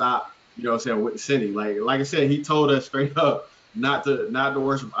stop, you know what I'm saying, with sinning. Like I said, He told us straight up not to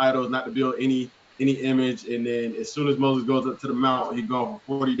worship idols, not to build any image. And then as soon as Moses goes up to the mount, he's gone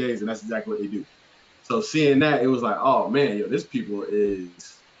for 40 days, and that's exactly what they do. So seeing that, it was like, oh man, yo, this people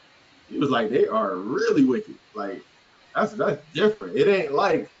is, he was like, they are really wicked. Like that's different. It ain't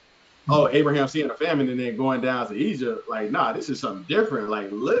like, oh, Abraham seeing a famine and then going down to Egypt. Like, nah, this is something different. Like,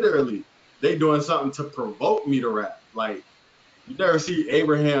 literally, they doing something to provoke me to wrath. Like, you never see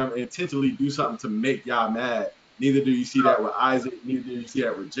Abraham intentionally do something to make y'all mad. Neither do you see that with Isaac. Neither do you see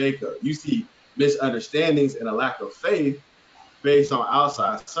that with Jacob. You see misunderstandings and a lack of faith based on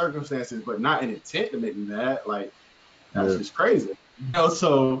outside circumstances, but not an intent to make me mad. Like, that's Yeah. just crazy. You know,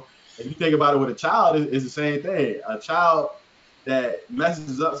 so if you think about it with a child, it's the same thing. A child that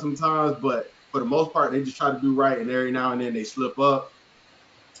messes up sometimes, but for the most part, they just try to do right, and every now and then they slip up.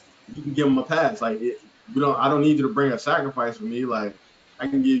 You can give them a pass. Like I don't need you to bring a sacrifice for me. Like I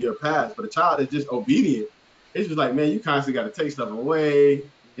can give you a pass. But a child that's just obedient, it's just like, man, you constantly got to take stuff away.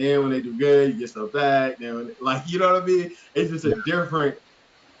 Then when they do good, you get stuff back. Then when, like, you know what I mean? It's just a different.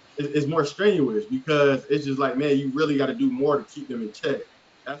 It's more strenuous because it's just like, man, you really got to do more to keep them in check.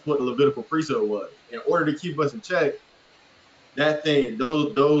 That's what the Levitical priesthood was. In order to keep us in check, that thing,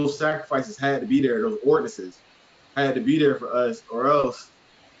 those sacrifices had to be there. Those ordinances had to be there for us, or else,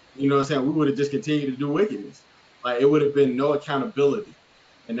 you know what I'm saying, we would have just continued to do wickedness. Like it would have been no accountability,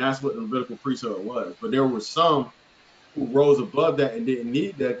 and that's what the Levitical priesthood was. But there were some who rose above that and didn't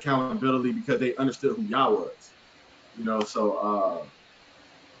need the accountability because they understood who Yah was. You know, so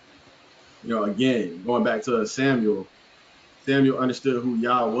again, going back to Samuel. Samuel understood who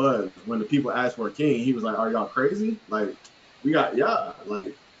Yah was. When the people asked for a king, he was like, "Are y'all crazy? Like, we got Yah.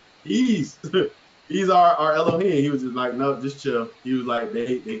 Like, he's he's our Elohim." He was just like, "No, just chill." He was like,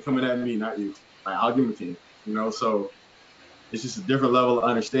 "They coming at me, not you. Like, I'll give him a king." You know, so it's just a different level of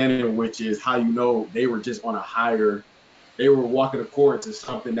understanding, which is how you know they were just on a higher. They were walking according to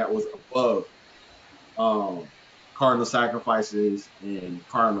something that was above cardinal sacrifices and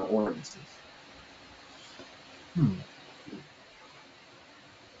cardinal ordinances.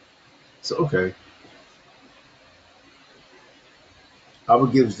 So okay, Abba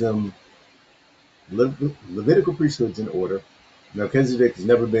gives them Levitical priesthoods in order. Melchizedek has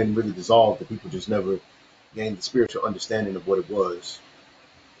never been really dissolved. The people just never gained the spiritual understanding of what it was.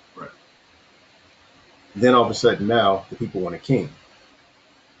 Right. Then all of a sudden now the people want a king.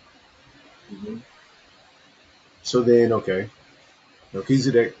 Mm-hmm. So then, okay,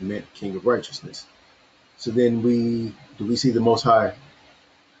 Melchizedek meant king of righteousness. So then we see the Most High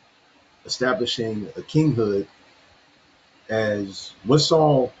establishing a kinghood as what's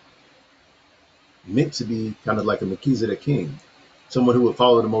Saul meant to be, kind of like a Melchizedek king, someone who would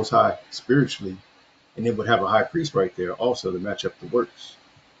follow the Most High spiritually, and then would have a high priest right there also to match up the works.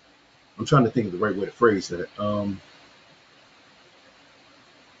 I'm trying to think of the right way to phrase that.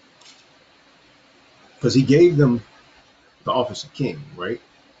 Because he gave them the office of king, right?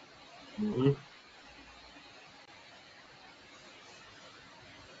 Mm-hmm.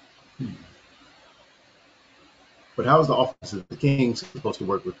 But how is the office of the king supposed to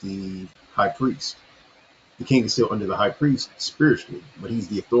work with the high priest? The king is still under the high priest spiritually, but he's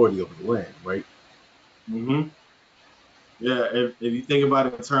the authority over the land, right? Mm-hmm. Yeah, if you think about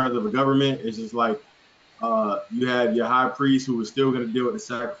it in terms of a government, it's just like you have your high priest who is still going to deal with the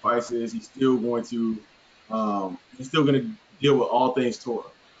sacrifices. He's still going to deal with all things Torah.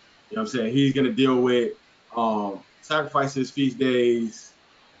 You know what I'm saying? He's going to deal with sacrifices, feast days,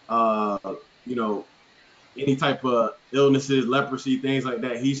 uh, you know, any type of illnesses, leprosy, things like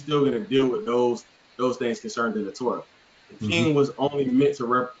that. He's still going to deal with those things concerned in the Torah. The Mm-hmm. king was only meant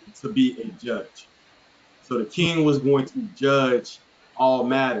to be a judge. So the king was going to judge all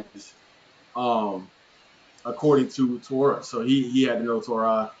matters. Um, According to Torah. So he had to know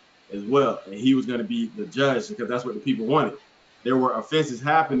Torah, as well, and he was going to be the judge because that's what the people wanted. There were offenses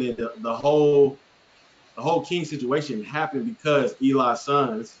happening. The whole king situation happened because Eli's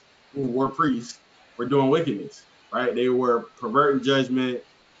sons, who were priests, were doing wickedness. Right? They were perverting judgment.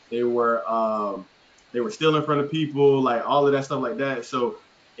 They were stealing from the people, like all of that stuff like that. So,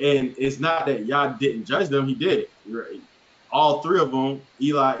 and it's not that Yah didn't judge them; he did. Right? All three of them,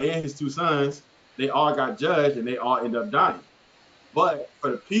 Eli and his two sons, they all got judged and they all ended up dying. But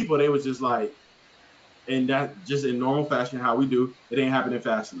for the people, they was just like, and that just in normal fashion, how we do, it ain't happening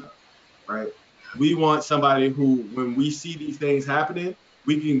fast enough, right? We want somebody who, when we see these things happening,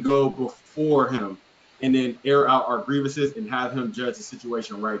 we can go before him and then air out our grievances and have him judge the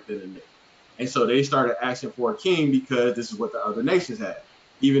situation right then and there. And so they started asking for a king because this is what the other nations had.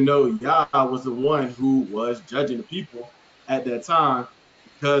 Even though Yah was the one who was judging the people at that time,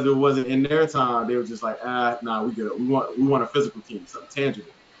 because it wasn't in their time, they were just like, nah, we good. We want a physical king, something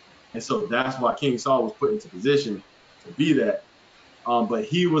tangible. And so that's why King Saul was put into position to be that. But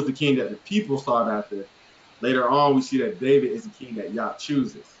he was the king that the people sought after. Later on, we see that David is the king that Yah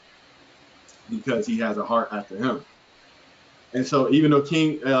chooses because he has a heart after him. And so even though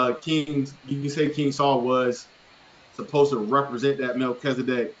you can say King Saul was supposed to represent that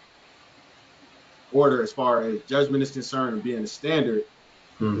Melchizedek order as far as judgment is concerned and being a standard,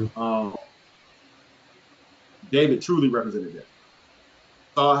 David truly represented that.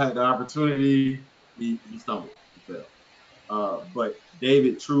 Saul had the opportunity, he stumbled, he fell. But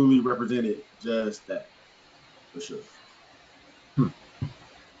David truly represented just that, for sure.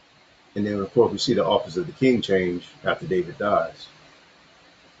 And then, of course, we see the office of the king change after David dies.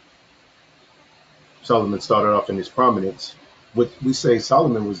 Solomon started off in his prominence. What we say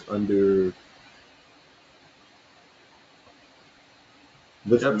Solomon was under.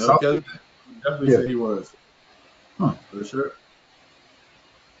 Yeah, Melchizedek definitely said he was. For sure.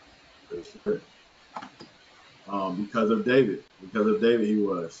 For sure. Because of David. Because of David, he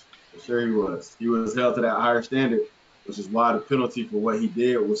was. For sure he was. He was held to that higher standard, which is why the penalty for what he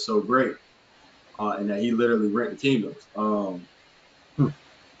did was so great. And that he literally rent the kingdoms.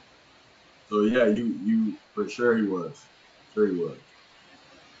 So yeah, you for sure he was. Sure he was.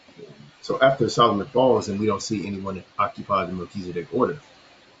 So after Solomon falls and we don't see anyone occupy the Melchizedek order.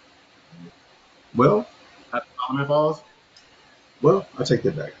 Well, After Solomon falls? Well, I take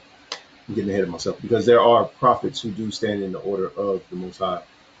that back. I'm getting ahead of myself because there are prophets who do stand in the order of the Most High.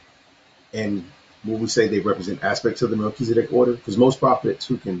 And will we say they represent aspects of the Melchizedek order? Because most prophets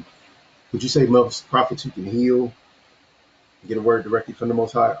would you say most prophets who can heal, get a word directly from the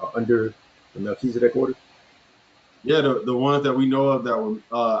Most High are under the Melchizedek order? Yeah, the ones that we know of that were,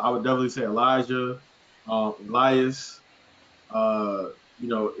 I would definitely say Elijah, Elias,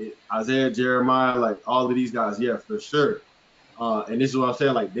 Isaiah, Jeremiah, like all of these guys, yeah, for sure. And this is what I'm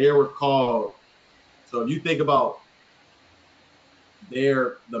saying, like they were called. So if you think about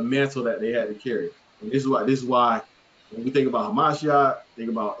the mantle that they had to carry, and this is why when we think about Hamashiach, think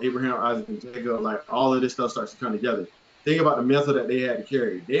about Abraham, Isaac, and Jacob, like all of this stuff starts to come together. Think about the mantle that they had to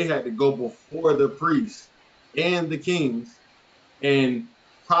carry. They had to go before the priests and the kings and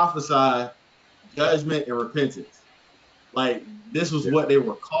prophesy judgment and repentance. Like this was what they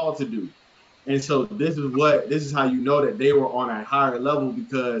were called to do. And so this is how you know that they were on a higher level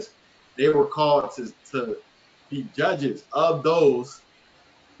because they were called to be judges of those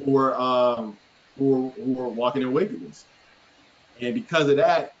who were walking in wickedness. And because of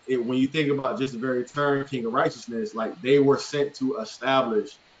that, when you think about just the very term king of righteousness, like they were sent to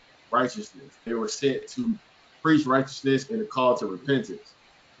establish righteousness. They were sent to preach righteousness and a call to repentance.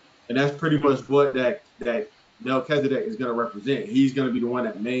 And that's pretty much what that Melchizedek is going to represent. He's going to be the one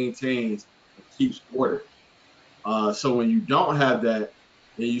that maintains and keeps order. So when you don't have that,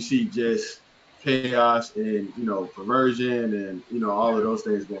 then you see just chaos and perversion and all of those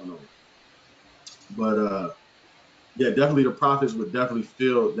things going on. But yeah, definitely the prophets would definitely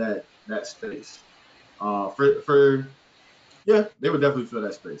fill that space. Yeah, they would definitely fill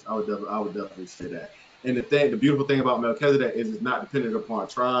that space. I would definitely say that. And the beautiful thing about Melchizedek is it's not dependent upon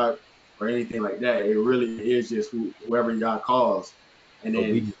tribe or anything like that. It really is just whoever God calls. And then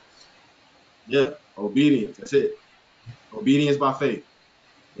obedience. Yeah, obedience. That's it. Obedience by faith.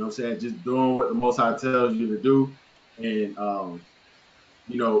 You know what I'm saying? Just doing what the Most High tells you to do. And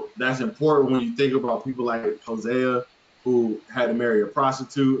that's important when you think about people like Hosea who had to marry a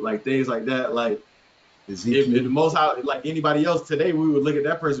prostitute, like things like that. Like if the Most High, like anybody else today, we would look at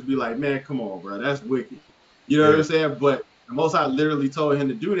that person and be like, man, come on, bro, that's wicked. You know what I'm saying? But the Most High literally told him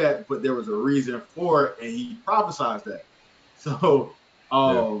to do that, but there was a reason for it, and he prophesied that. So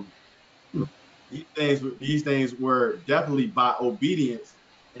these things were definitely by obedience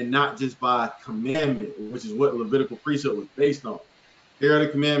and not just by commandment, which is what Levitical priesthood was based on. Here are the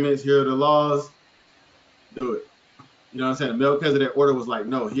commandments, here are the laws, do it. You know what I'm saying? The Melchizedek order was like,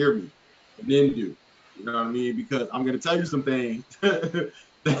 no, hear me, and then do. You know what I mean? Because I'm going to tell you some things that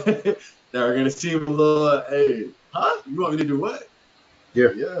are going to seem a little, hey, huh? You want me to do what? Yeah.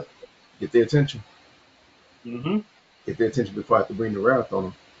 Yeah. Get their attention. Mm-hmm. Get their attention before I have to bring the wrath on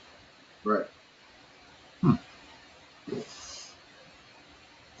them. Right.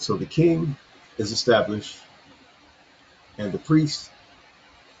 So the king is established, and the priest.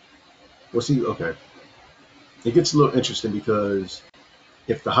 Well, see, okay, it gets a little interesting because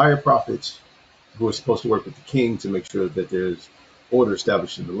if the higher prophets who are supposed to work with the king to make sure that there's order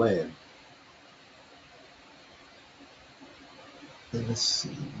established in the land, and let's see,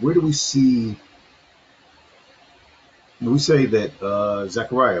 where do we see? Do we say that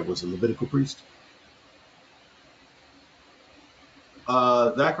Zechariah was a Levitical priest?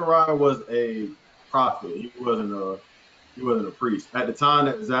 Zechariah was a prophet. He wasn't a priest. At the time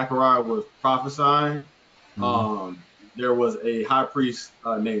that Zechariah was prophesying, Mm-hmm. there was a high priest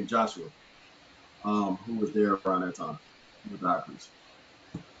named Joshua, who was there around that time. He was the high priest.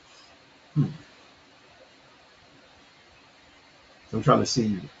 I'm trying to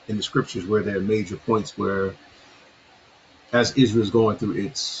see in the scriptures where there are major points where, as Israel is going through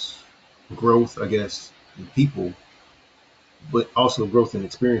its growth, I guess, in people, but also growth in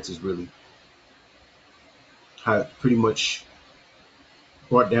experiences, really, have pretty much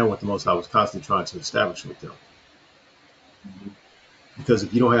brought down what the Most High was constantly trying to establish with them. Mm-hmm. Because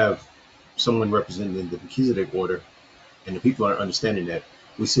if you don't have someone representing the Melchizedek order, and the people aren't understanding that,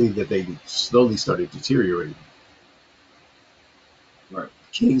 we see that they slowly started deteriorating. Right.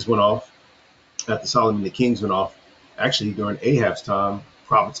 Kings went off after Solomon. The kings went off. Actually, during Ahab's time,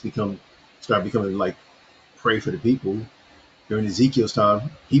 prophets started becoming like prey for the people. During Ezekiel's time,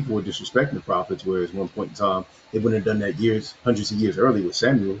 people were disrespecting the prophets, whereas one point in time they wouldn't have done that hundreds of years earlier with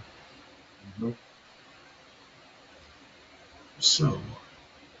Samuel. Mm-hmm. So,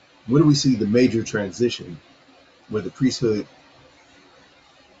 when do we see the major transition where the priesthood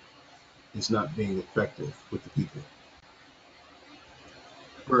is not being effective with the people?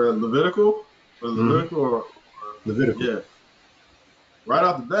 For Levitical, Mm-hmm. or Levitical. yeah, right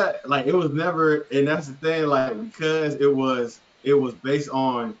off the bat, like it was never, and that's the thing, like because it was based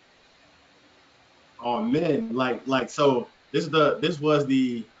on men, like so this was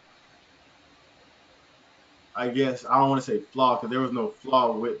the, I guess I don't want to say flaw because there was no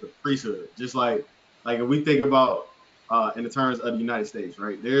flaw with the priesthood. Just like if we think about in the terms of the United States,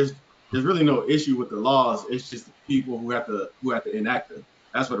 right? There's really no issue with the laws. It's just the people who have to enact them.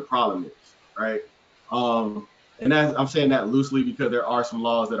 That's what the problem is, right? Um, and I'm saying that loosely because there are some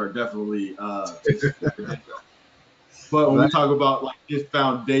laws that are definitely just ridiculous. But when Well, we talk about like just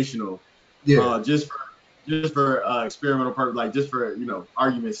foundational, yeah, just for experimental purpose, like just for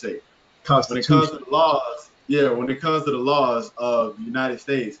argument's sake, when it comes to Constitution. the laws, yeah, when it comes to the laws of the United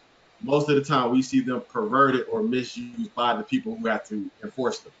States, most of the time we see them perverted or misused by the people who have to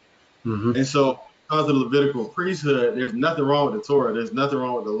enforce them. Mm-hmm. And so, because of the Levitical priesthood, there's nothing wrong with the Torah. There's nothing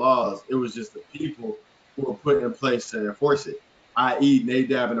wrong with the laws. It was just the people who were put in place to enforce it, i.e.,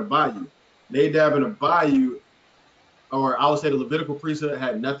 Nadab and Abihu. Nadab and Abihu, or I would say the Levitical priesthood,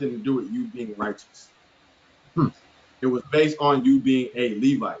 had nothing to do with you being righteous. Hmm. It was based on you being a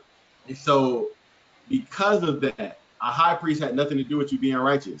Levite. And so, because of that, a high priest had nothing to do with you being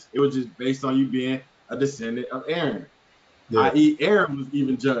righteous. It was just based on you being a descendant of Aaron, Yeah, i.e., Aaron was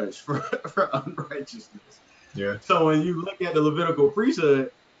even judged for unrighteousness. yeah. So when you look at the Levitical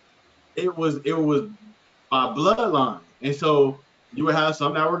priesthood, it was by bloodline, and so you would have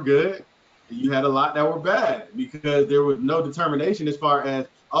some that were good, and you had a lot that were bad because there was no determination as far as,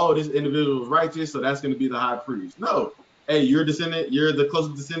 oh, this individual is righteous, so that's going to be the high priest. No, hey, you're a descendant, you're the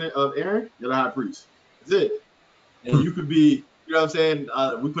closest descendant of Aaron, you're the high priest. That's it. And Hmm. you could be, you know what I'm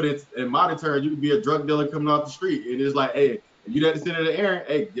saying? We put it in modern terms, you could be a drug dealer coming off the street, and it's like, hey, if you that descendant of Aaron,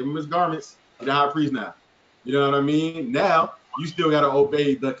 hey, give him his garments, you're the high priest now. You know what I mean? Now you still got to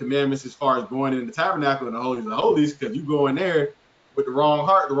obey the commandments as far as going in the tabernacle and the holies of holies, because you go in there with the wrong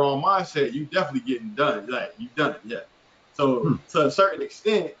heart, the wrong mindset, you definitely getting done. Like you done it, yeah. So Hmm. to a certain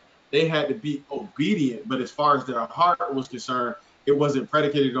extent, they had to be obedient, but as far as their heart was concerned, it wasn't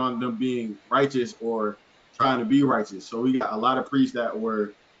predicated on them being righteous or trying to be righteous. So we got a lot of priests that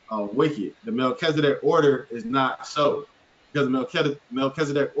were wicked. The Melchizedek order is not so, because the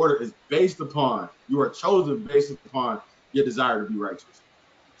Melchizedek order is based upon, you are chosen based upon your desire to be righteous.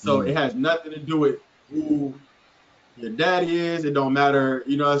 So Mm. it has nothing to do with who your daddy is. It don't matter,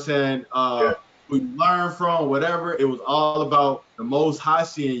 you know what I'm saying, Yeah. who you learn from, whatever. It was all about the Most High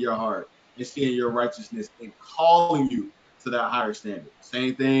seeing your heart and seeing your righteousness and calling you to that higher standard.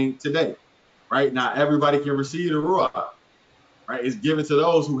 Same thing today, right? Not everybody can receive the Ruach, right? It's given to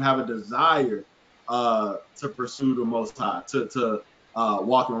those who have a desire to pursue the Most High, to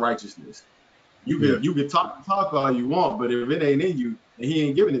walk in righteousness. Yeah. You can talk all you want, but if it ain't in you, then He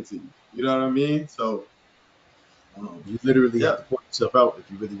ain't giving it to you. You know what I mean? So, You literally yeah. have to point yourself out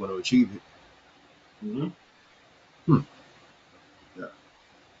if you really want to achieve it. Mm-hmm. Hmm. Yeah.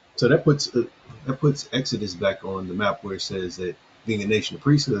 So that puts Exodus back on the map where it says that being a nation of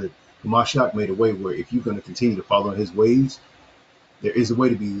priesthood, Mashiach made a way where if you're going to continue to follow his ways, there is a way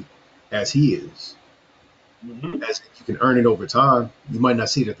to be as he is. Mm-hmm. As you can earn it over time. You might not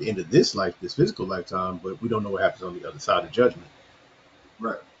see it at the end of this life, this physical lifetime, but we don't know what happens on the other side of judgment.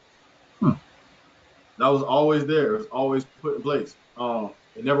 Right. Hmm. That was always there. It was always put in place.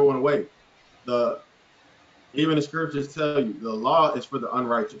 It never went away. The Even the scriptures tell you the law is for the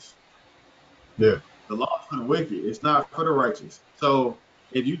unrighteous. Yeah. The law is for the wicked. It's not for the righteous. So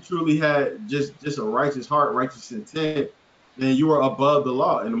if you truly had just a righteous heart, righteous intent, then you are above the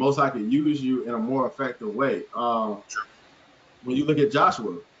law, and the Most High could use you in a more effective way. When you look at Joshua,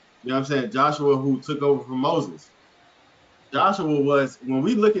 you know what I'm saying? Joshua, who took over from Moses. Joshua was, when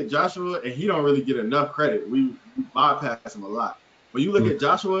we look at Joshua, and he don't really get enough credit, we bypass him a lot. When you look Mm. at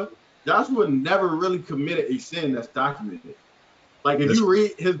Joshua, Joshua never really committed a sin that's documented. Like if That's you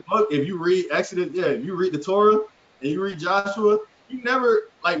read his book, if you read Exodus, yeah, if you read the Torah and you read Joshua, you never,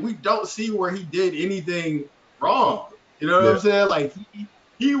 like, we don't see where he did anything wrong. You know what yeah. I'm saying? Like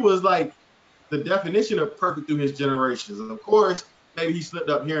he was like the definition of perfect through his generations. And of course, maybe he slipped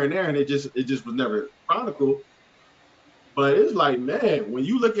up here and there, and it just was never chronicled. But it's like, man, when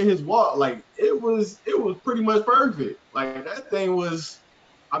you look at his walk, like it was pretty much perfect. Like that thing was,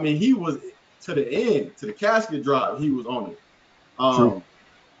 I mean, he was to the end, to the casket drop, he was on it. True.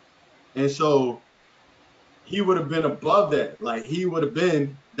 And so he would have been above that. Like he would have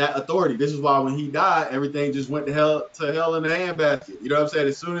been that authority. This is why when he died, everything just went to hell in the handbasket. You know what I'm saying?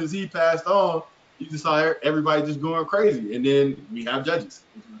 As soon as he passed on, you just saw everybody just going crazy. And then we have judges,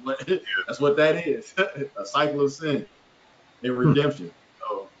 which is what that's what that is. A cycle of sin and Hmm. redemption.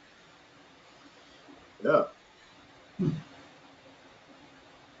 So yeah.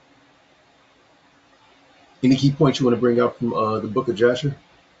 Any key points you want to bring out from the book of Jasher?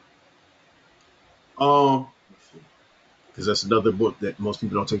 Let's see. Because that's another book that most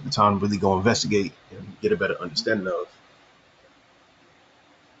people don't take the time to really go investigate and get a better understanding of.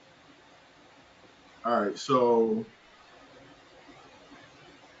 All right, so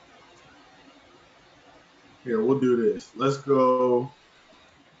here we'll do this. Let's go.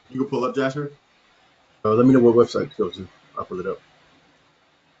 You can pull up Jasher. Let me know what website to go to. I'll pull it up.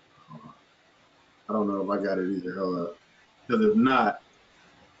 I don't know if I got it either. Hold up. Because if not,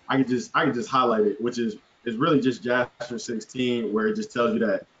 I could just highlight it, which is really just Jasher 16, where it just tells you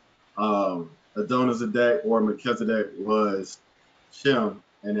that Adonizedek or Melchizedek was Shem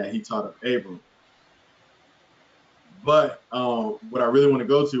and that he taught of Abram. But what I really want to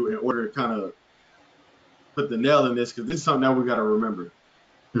go to in order to kind of put the nail in this, because this is something that we got to remember.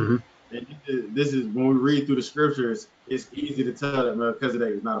 Mm-hmm. And this is when we read through the scriptures, it's easy to tell that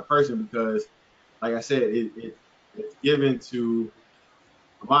Melchizedek is not a person because, like I said, it's given to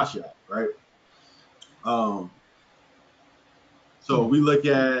Hamashiach, right? So we look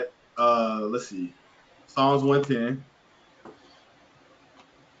at let's see, Psalms 110.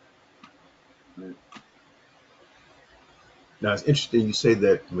 Right. Now it's interesting you say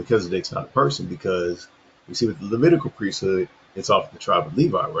that Melchizedek's not a person because we see with the Levitical priesthood, it's off the tribe of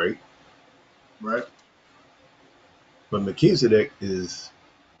Levi, right? Right. But Melchizedek is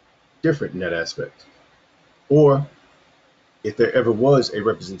different in that aspect. Or if there ever was a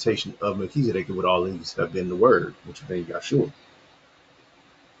representation of Melchizedek, it would always have been the Word, which would be Yahshua.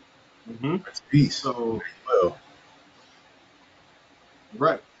 Mm-hmm. That's peace. So Well,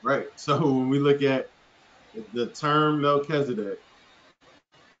 right. So when we look at the term Melchizedek,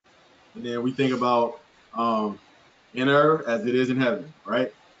 and then we think about in earth as it is in heaven,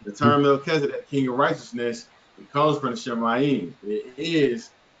 right? The term Melchizedek, King of Righteousness, it comes from the Shemayim. It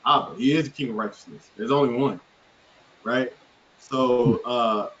is Abba. He is the King of Righteousness. There's only one, right?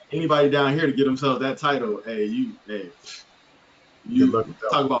 So anybody down here to get themselves that title, good you luck with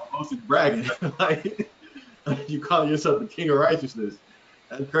that talk one. about boasting bragging. Like you calling yourself the King of Righteousness.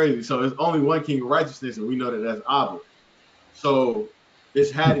 That's crazy. So there's only one King of Righteousness, and we know that that's Abba. So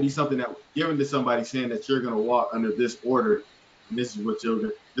this had to be something that was given to somebody saying that you're going to walk under this order, and this is what you're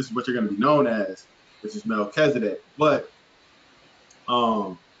going to be known as, which is Melchizedek. But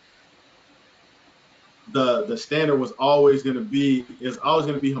um, the standard was always going to be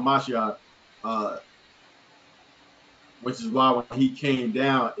Hamashiach, which is why when he came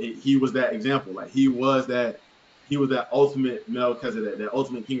down, he was that example. Like he was that ultimate Melchizedek, that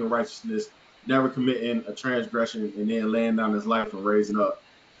ultimate king of righteousness, never committing a transgression and then laying down his life and raising up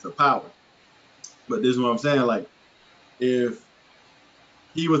to power. But this is what I'm saying. Like if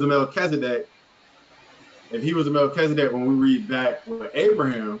he was a Melchizedek, when we read back with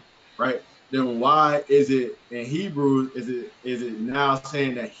Abraham, right? Then why is it in Hebrews is it now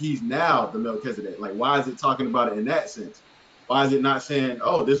saying that he's now the Melchizedek? Like why is it talking about it in that sense? Why is it not saying,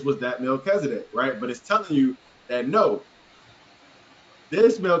 oh, this was that Melchizedek, right? But it's telling you that no,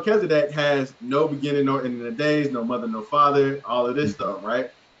 this Melchizedek has no beginning nor end of the days, no mother, no father, all of this stuff,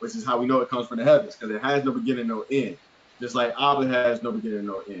 right? Which is how we know it comes from the heavens, because it has no beginning, no end. Just like Abba has no beginning,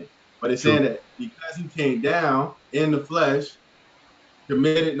 no end. But it's saying that because he came down in the flesh,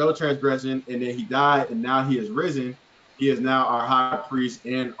 committed no transgression, and then he died, and now he is risen, he is now our high priest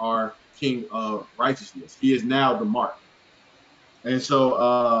and our king of righteousness. He is now the mark. And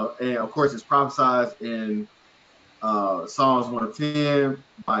so, and of course, it's prophesied in Psalms 110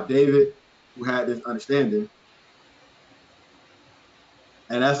 by David, who had this understanding.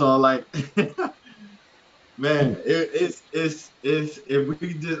 And that's all like, man, it's if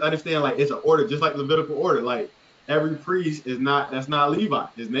we just understand, like, it's an order, just like Levitical order. Like every priest that's not Levi.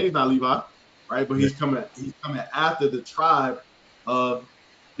 His name's not Levi, right? But he's coming after the tribe of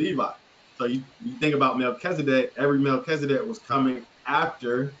Levi. So you think about Melchizedek, every Melchizedek was coming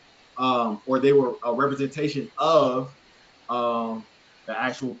after, or they were a representation of the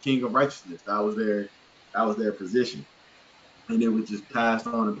actual king of righteousness. That was their position. And it was just passed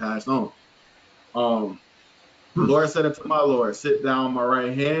on and passed on. The Lord said unto my Lord, sit down on my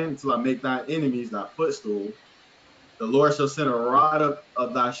right hand until I make thy enemies thy footstool. The Lord shall send a rod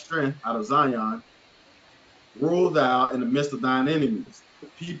of thy strength out of Zion. Rule thou in the midst of thine enemies. The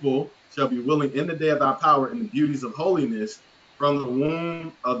people shall be willing in the day of thy power in the beauties of holiness. From the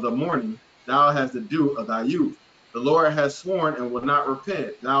womb of the morning thou hast the dew of thy youth. The Lord has sworn and will not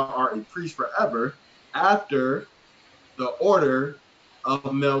repent. Thou art a priest forever after the order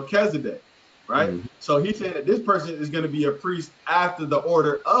of Melchizedek, right? Mm-hmm. So he's saying that this person is going to be a priest after the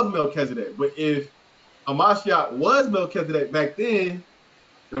order of Melchizedek. But if Hamashiach was Melchizedek back then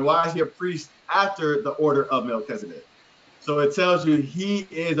why is he a priest after the order of Melchizedek? So it tells you he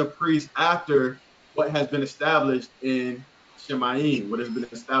is a priest after what has been established in Shemayim, what has been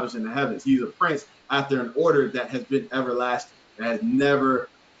established in the heavens. He's a prince after an order that has been everlasting,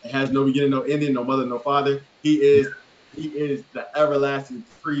 it has no beginning, no ending, no mother, no father. He is the everlasting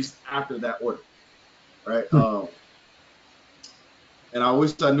priest after that order, right? And I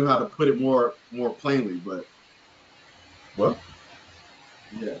wish I knew how to put it more plainly, but well,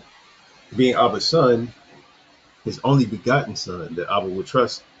 yeah, being Abba's son, his only begotten son that Abba would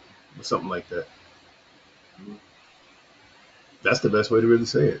trust, or something like that. Mm-hmm. That's the best way to really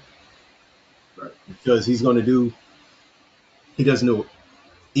say it, right? Because he doesn't know.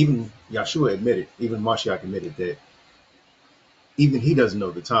 Even Yahshua admitted, even Mashiach admitted that even he doesn't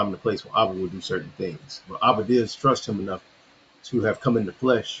know the time and the place where Abba will do certain things. But Abba does trust him enough to have come in the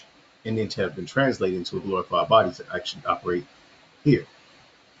flesh and then to have been translated into a glorified body to actually operate here.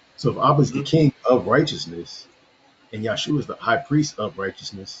 So if Abba's the king of righteousness and Yahshua is the high priest of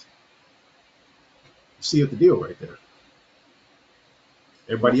righteousness, you see the deal right there.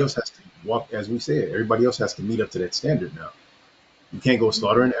 Everybody else has to walk, as we said, everybody else has to meet up to that standard now. You can't go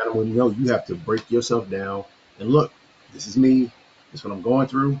slaughter an animal. You have to break yourself down and look, this is me. This is what I'm going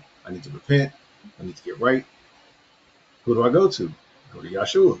through. I need to repent. I need to get right. Who do I go to? Go to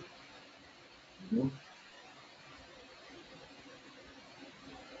Yahshua. Mm-hmm.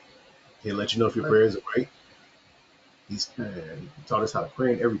 He'll let you know if your prayers are right. He taught us how to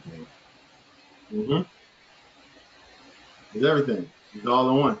pray and everything. Mm-hmm. He's everything. He's all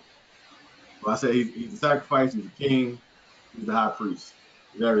in one. Well, I say he's the sacrifice. He's the king. He's the high priest.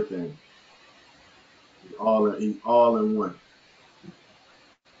 He's everything. He's all in one.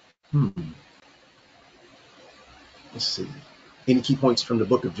 Let's see. Any key points from the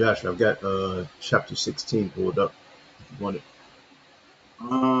book of Joshua? I've got chapter 16 pulled up. If you want it.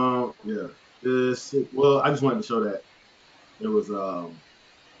 Yeah. Well, I just wanted to show that it was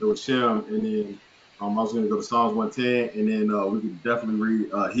Shem, and then I was going to go to Psalms 110, and then we could definitely read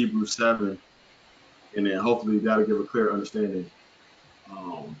Hebrews 7, and then hopefully that'll give a clear understanding.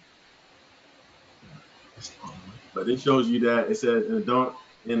 But it shows you that it says in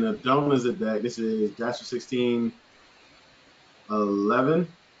the Melchizedek, this is Joshua 16, 11.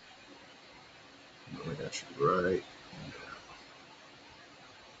 I got you right.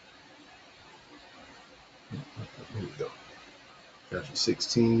 Here we go. Chapter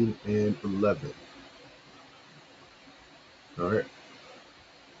 16 and 11. All right.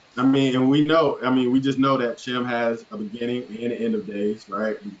 I mean, and we know, I mean, we just know that Shem has a beginning and an end of days,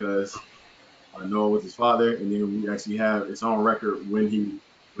 right? Because Noah was his father, and then we actually have its own record when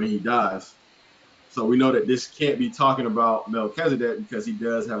he dies. So we know that this can't be talking about Melchizedek because he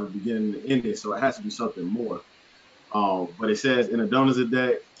does have a beginning and ending. So it has to be something more. But it says in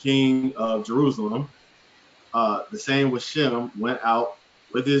Adonizedek, king of Jerusalem, the same with Shem went out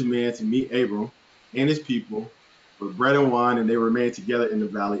with his men to meet Abram and his people with bread and wine, and they remained together in the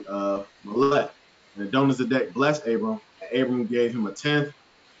valley of Moreh. And Adonizedek blessed Abram, and Abram gave him a tenth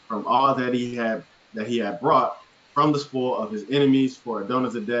from all that he had brought from the spoil of his enemies, for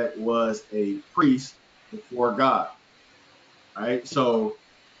Adonizedek was a priest before God. All right. So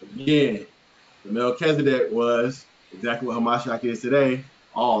again, the Melchizedek was exactly what Hamashiach is today,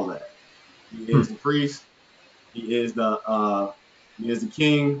 all that. He is the priest, he is the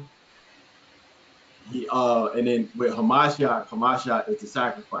king. And then with Hamashiach is the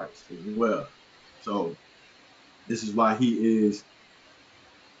sacrifice as well. So this is why he's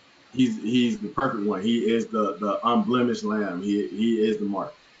the perfect one. He is the unblemished lamb. He is the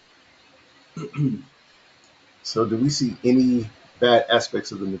mark. So do we see any bad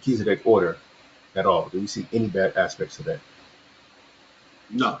aspects of the Melchizedek order at all? Do we see any bad aspects of that?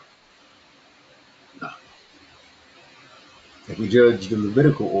 No, no. If we judge the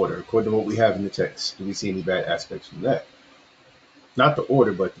Levitical order according to what we have in the text, do we see any bad aspects from that? Not the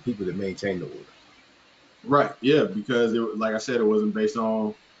order, but the people that maintain the order. Right, yeah, because like I said, it wasn't based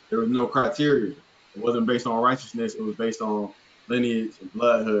on, there was no criteria. It wasn't based on righteousness. It was based on lineage and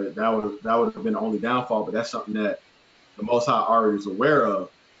bloodhood. That would have been the only downfall. But that's something that the Most High already is aware of.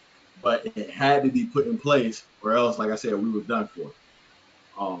 But it had to be put in place, or else, like I said, we were done for.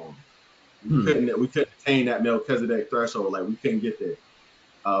 We couldn't attain that Melchizedek threshold. Like we couldn't get there.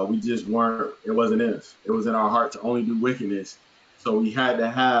 We just weren't. It wasn't in us. It was in our heart to only do wickedness. So we had to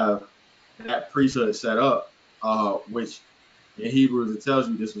have that priesthood set up, which in Hebrews it tells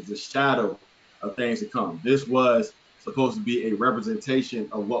you this was a shadow of things to come. This was supposed to be a representation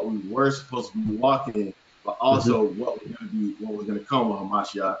of what we were supposed to be walking in, but also what was going to come when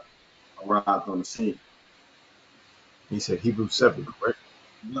Hamashiach arrived on the scene. He said Hebrews 7, correct?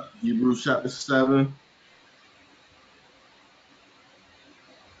 Hebrews chapter 7.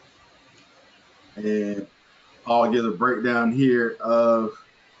 And Paul gives a breakdown here of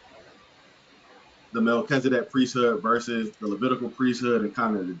the Melchizedek priesthood versus the Levitical priesthood and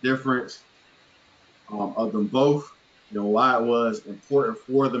kind of the difference of them both. You know, why it was important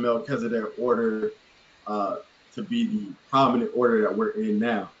for the Melchizedek order to be the prominent order that we're in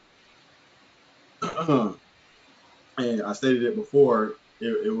now. And I stated it before,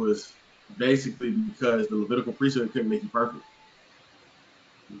 it was basically because the Levitical priesthood couldn't make you perfect.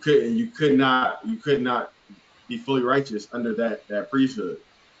 You could not be fully righteous under that priesthood.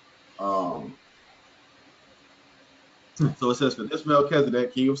 So it says, for this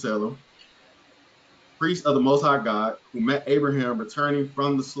Melchizedek, king of Salem, priest of the Most High God, who met Abraham returning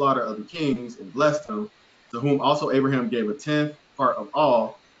from the slaughter of the kings and blessed him, to whom also Abraham gave a tenth part of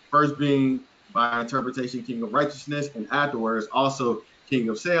all, first being by interpretation king of righteousness, and afterwards also king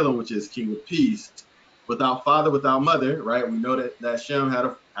of Salem, which is king of peace, without father, without mother, right? We know that Shem had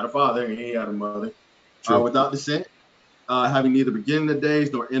a father and he had a mother, without descent, having neither beginning of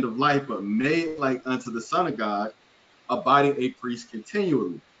days nor end of life, but made like unto the Son of God, abiding a priest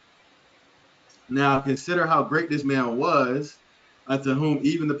continually. Now consider how great this man was, unto whom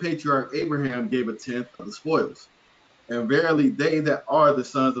even the patriarch Abraham gave a tenth of the spoils. And verily, they that are the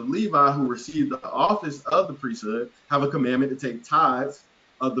sons of Levi, who receive the office of the priesthood, have a commandment to take tithes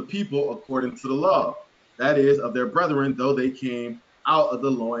of the people according to the law, that is, of their brethren, though they came out of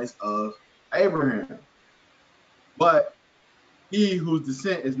the loins of Abraham. But he whose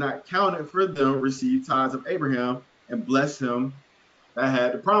descent is not counted for them received tithes of Abraham, and blessed him that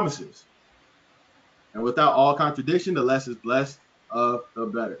had the promises. And without all contradiction, the less is blessed of the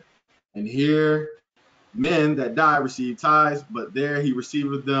better. And here men that die receive tithes, but there he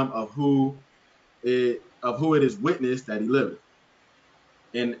receiveth them of who it is witnessed that he liveth.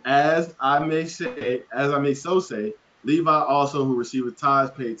 And as I may so say, Levi also, who receiveth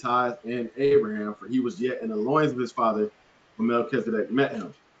tithes, paid tithes in Abraham, for he was yet in the loins of his father when Melchizedek met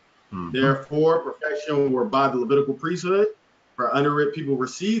him. Therefore, perfection were by the Levitical priesthood, for under it people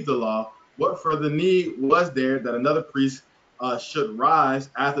received the law. What further need was there that another priest should rise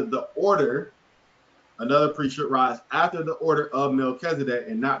after the order? Another priest should rise after the order of Melchizedek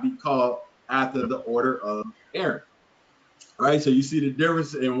and not be called after the order of Aaron. All right, so you see the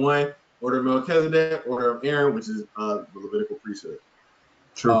difference in one. order of Melchizedek, order of Aaron, which is the Levitical priesthood.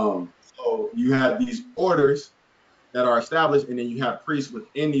 True. So you have these orders that are established, and then you have priests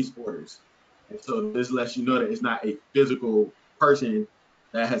within these orders. And so this lets you know that it's not a physical person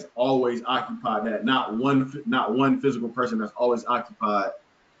that has always occupied that, not one physical person that's always occupied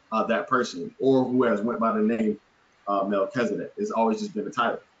that person, or who has went by the name Melchizedek. It's always just been a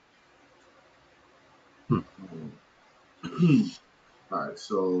title. All right,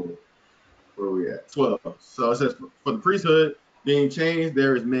 so where are we at? 12. So it says, for the priesthood being changed,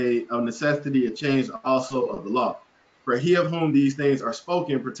 there is made of necessity a change also of the law. For he of whom these things are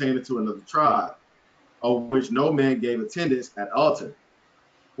spoken pertaining to another tribe, of which no man gave attendance at altar.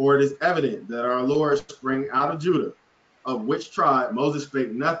 For it is evident that our Lord sprang out of Judah, of which tribe Moses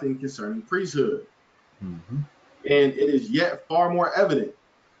spake nothing concerning priesthood. Mm-hmm. And it is yet far more evident,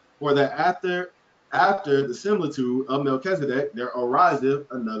 for that after the similitude of Melchizedek, there ariseth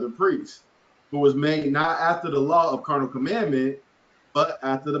another priest, who was made not after the law of carnal commandment, but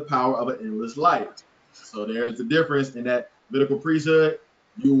after the power of an endless life. So there's a difference in that Levitical priesthood.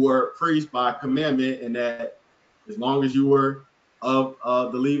 You were priest by commandment, and that as long as you were of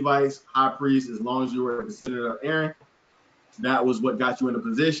the Levites, high priest, as long as you were considered of Aaron, that was what got you in a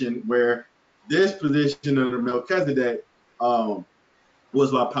position where this position under Melchizedek was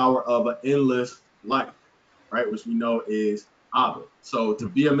by power of an endless life, right? Which we know is Abba. So to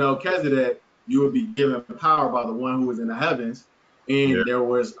be a Melchizedek, you would be given power by the one who was in the heavens, and there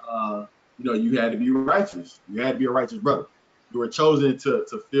was, you had to be righteous. You had to be a righteous brother. You were chosen to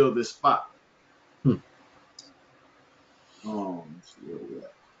fill this spot. Let's see where we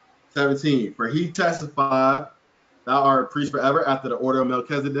at. 17. For he testified, thou art a priest forever after the order of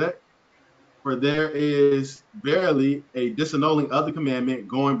Melchizedek. For there is verily a disannulling of the commandment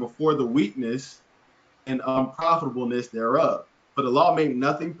going before the weakness and unprofitableness thereof. For the law made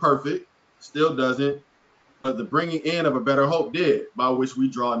nothing perfect, still doesn't, but the bringing in of a better hope did, by which we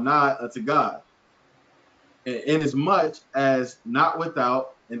draw nigh unto God. And inasmuch as not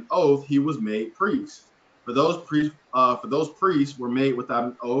without an oath he was made priest. For those priests were made without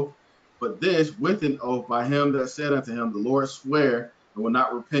an oath, but this with an oath by him that said unto him, the Lord swear and will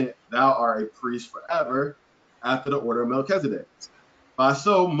not repent, thou art a priest forever, after the order of Melchizedek. By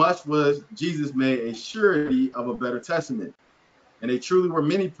so much was Jesus made a surety of a better testament. And they truly were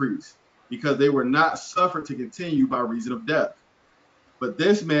many priests, because they were not suffered to continue by reason of death. But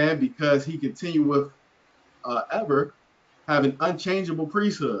this man, because he continued with ever, have an unchangeable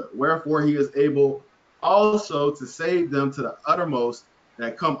priesthood, wherefore he is able also to save them to the uttermost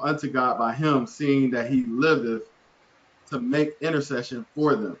that come unto God by him, seeing that he liveth to make intercession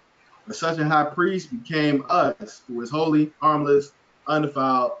for them. For such a high priest became us, who is holy, harmless,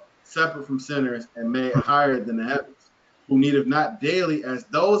 undefiled, separate from sinners, and made higher than the heavens, who needeth not daily as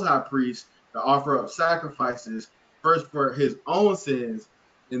those high priests to offer up sacrifices, first for his own sins,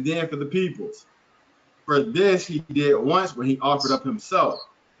 and then for the people's. For this he did once when he offered up himself.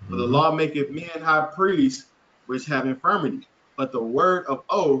 For the law maketh men high priests which have infirmity, but the word of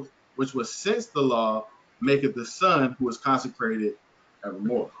oath, which was since the law, maketh the Son who is consecrated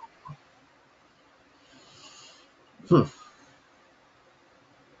evermore. So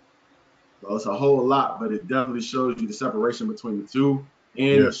it's a whole lot, but it definitely shows you the separation between the two,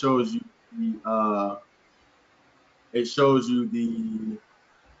 and it shows you the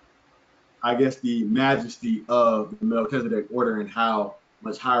the majesty of the Melchizedek order and how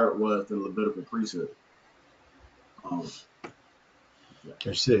much higher it was than the Levitical priesthood.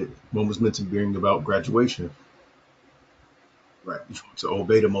 I said one was meant to bring about graduation. Right. To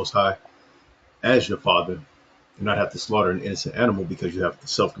obey the Most High as your father and not have to slaughter an innocent animal because you have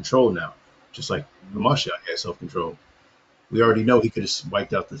self-control now, just like Mashiach had self-control. We already know he could have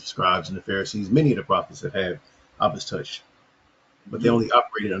wiped out the scribes and the Pharisees. Many of the prophets have had Abba's touch, but they only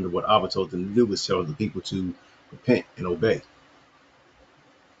operated under what Abba told them to do, was tell the people to repent and obey.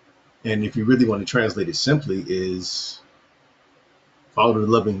 And if you really want to translate it simply, is follow the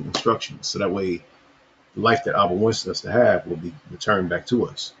loving instructions, so that way the life that Abba wants us to have will be returned back to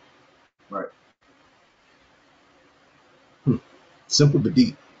us. Right. Simple but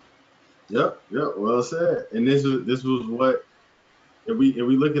deep. Yep. Well said. And this was what, if we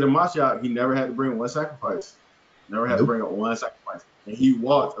look at the Mashiach, he never had to bring one sacrifice. Never had to bring up one sacrifice. And he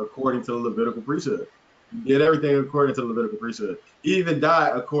walked according to the Levitical priesthood. He did everything according to the Levitical priesthood. He even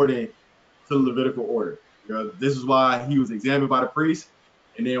died according to the Levitical order. This is why he was examined by the priest.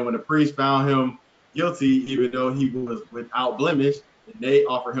 And then when the priest found him guilty, even though he was without blemish, and they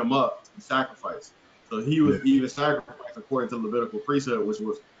offered him up to be sacrificed. So he was even sacrificed according to the Levitical priesthood, which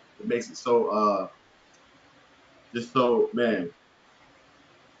was, it makes it so, just so, man,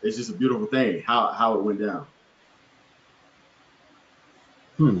 it's just a beautiful thing how it went down.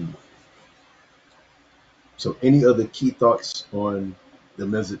 So any other key thoughts on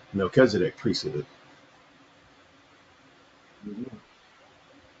the Melchizedek priesthood? Mm-hmm.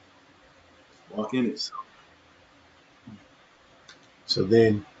 Walk in it. So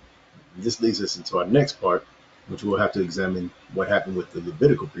then this leads us into our next part, which we'll have to examine what happened with the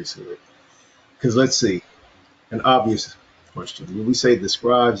Levitical priesthood. Because let's see, an obvious question. When we say the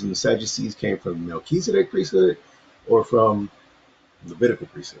scribes and the Sadducees came from Melchizedek priesthood or from Levitical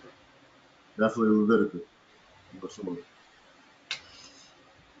priesthood? Definitely Levitical. For sure.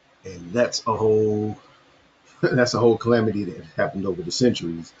 And that's a whole that's a whole calamity that happened over the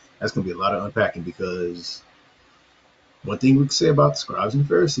centuries. That's going to be a lot of unpacking because one thing we can say about the scribes and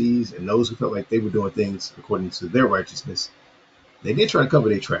Pharisees and those who felt like they were doing things according to their righteousness, they did try to cover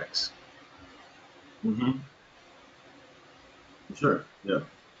their tracks. Mm-hmm. For sure. Yeah.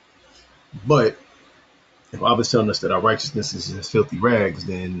 But if I was telling us that our righteousness is as filthy rags,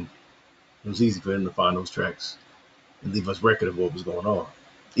 then it was easy for them to find those tracks and leave us record of what was going on,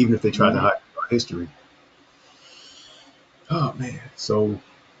 even if they tried to Mm-hmm. hide our history. Oh man! So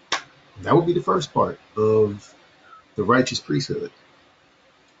that would be the first part of the righteous priesthood.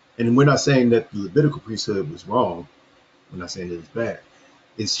 And we're not saying that the Levitical priesthood was wrong. We're not saying that it's bad.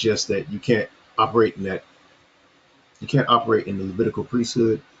 It's just that you can't operate in that. You can't operate in the Levitical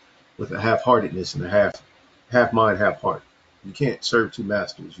priesthood with a half-heartedness and a half mind, half heart. You can't serve two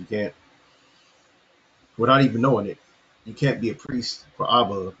masters. You can't, without even knowing it, you can't be a priest for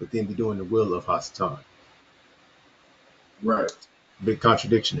Abba, but then be doing the will of Hasatan. Right. Big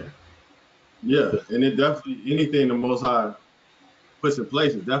contradiction there. Yeah. And it definitely anything the Most High puts in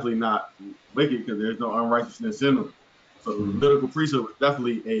place is definitely not wicked because there's no unrighteousness in them. So the Mhm. Levitical priesthood was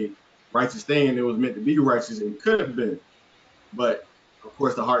definitely a righteous thing, and it was meant to be righteous and could have been. But of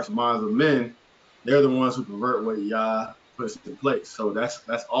course, the hearts and minds of men, they're the ones who pervert what Yah puts in place. So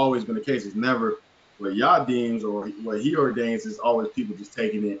that's always been the case. It's never what Yah deems or what He ordains. It's always people just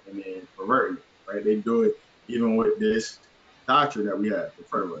taking it and then perverting it. Right? They do it even with this doctrine that we have in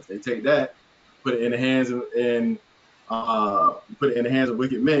front of us. They take that, put it in the hands of and put it in the hands of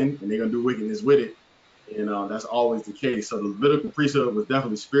wicked men, and they're gonna do wickedness with it. And that's always the case. So the Levitical priesthood was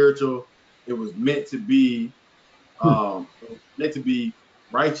definitely spiritual. It was meant to be Hmm. meant to be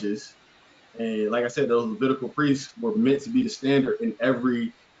righteous. And like I said, those Levitical priests were meant to be the standard in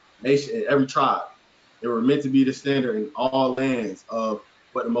every nation, in every tribe. They were meant to be the standard in all lands of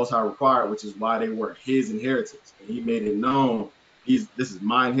what the Most High required, which is why they were His inheritance. And He made it known, this is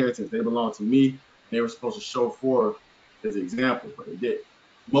my inheritance. They belong to me. And they were supposed to show forth His example, but they did,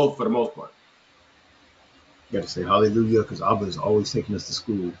 for the most part. You got to say hallelujah because Abba is always taking us to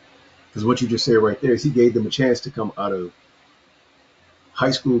school. Because what you just said right there is he gave them a chance to come out of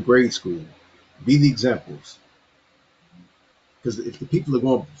high school, grade school, be the examples. Because if the people are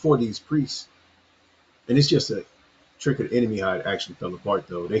going before these priests, and it's just a trick of the enemy how it actually fell apart,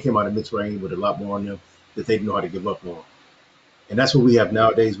 though. They came out of Mitzrayim with a lot more on them that they didn't know how to give up on. And that's what we have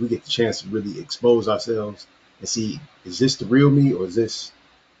nowadays. We get the chance to really expose ourselves and see, is this the real me or is this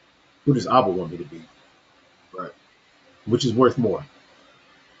who does Abba want me to be? Right. Which is worth more?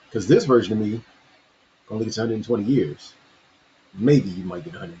 Because this version of me only gets 120 years. Maybe you might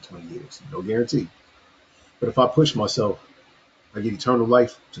get 120 years. No guarantee. But if I push myself, I get eternal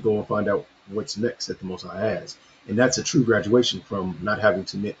life to go and find out what's next that the Most High has. And that's a true graduation from not having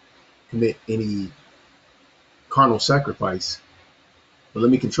to commit any carnal sacrifice, but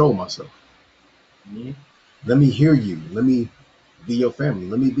let me control myself. Mm-hmm. Let me hear you. Let me be your family.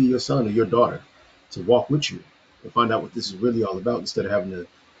 Let me be your son or your daughter to walk with you and find out what this is really all about instead of having to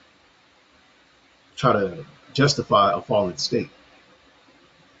try to justify a fallen state.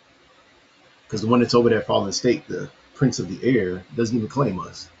 Because the one that's over that fallen state, the prince of the air, doesn't even claim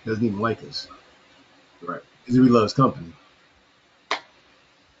us, doesn't even like us. Right. Because he loves company.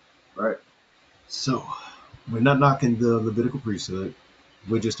 Right. So we're not knocking the Levitical priesthood.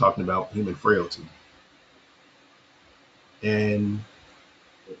 We're just talking about human frailty. And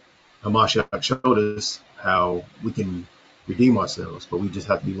Hamashiach showed us how we can redeem ourselves, but we just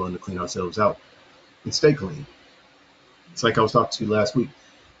have to be willing to clean ourselves out and stay clean. It's like I was talking to you last week,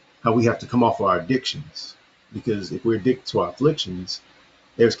 how we have to come off our addictions. Because if we're addicted to our afflictions,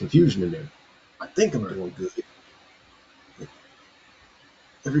 there's confusion in there. I think I'm doing good.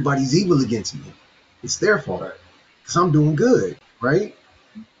 Everybody's evil against me. It's their fault. Right. Because I'm doing good, right?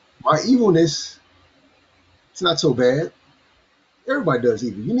 My evilness, it's not so bad. Everybody does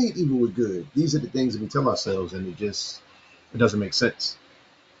evil. You need evil with good. These are the things that we tell ourselves, and it doesn't make sense.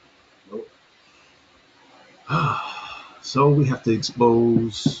 Nope. So we have to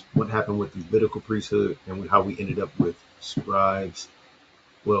expose what happened with the Levitical priesthood and how we ended up with scribes.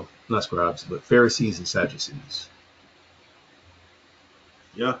 Well, not scribes, but Pharisees and Sadducees.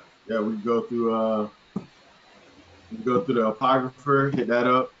 Yeah, yeah. We go through the apocrypha, hit that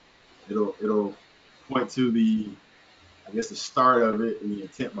up. It'll point to the, I guess, the start of it and the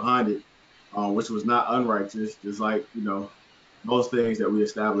intent behind it, which was not unrighteous, just like, most things that we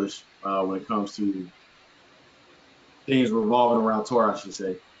establish when it comes to things revolving around Torah, I should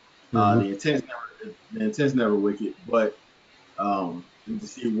say. Mm-hmm. The intent's never wicked, but you can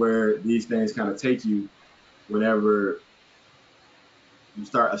see where these things kind of take you whenever you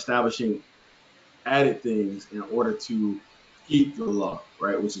start establishing added things in order to keep the law,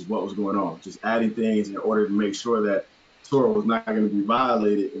 right? Which is what was going on, just adding things in order to make sure that Torah was not going to be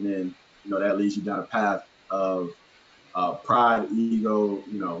violated, and then that leads you down a path of pride, ego,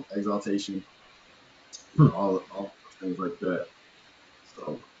 exaltation, Hmm. all things like that.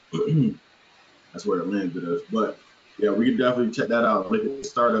 So that's where it landed us. But yeah, we can definitely check that out, look at the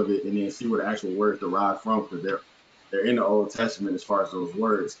start of it, and then see where the actual words derive from, because they're in the Old Testament as far as those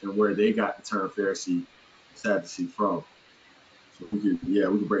words and where they got the term Pharisee, Sadducee from. So we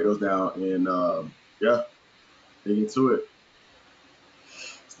can break those down and yeah, dig into it.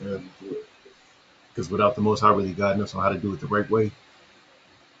 Yeah. Because without the Most High really guiding us on how to do it the right way,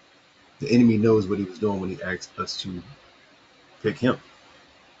 the enemy knows what he was doing when he asked us to pick him.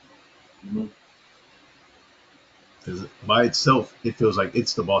 Mm-hmm. Because by itself, it feels like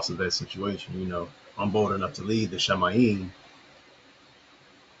it's the boss of that situation. I'm bold enough to lead the Shamayim.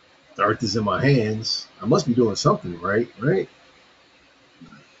 The earth is in my hands. I must be doing something right, right?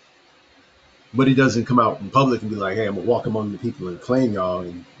 But he doesn't come out in public and be like, "Hey, I'm gonna walk among the people and claim y'all,"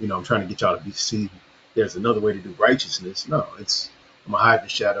 and I'm trying to get y'all to see there's another way to do righteousness. No, it's I'm gonna hide in the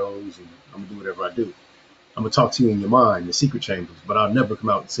shadows and I'm gonna do whatever I do. I'm gonna talk to you in your mind, the secret chambers, but I'll never come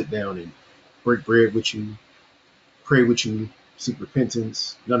out and sit down and break bread with you, pray with you, seek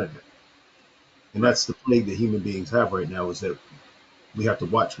repentance, none of that. And Right. that's the plague that human beings have right now, is that we have to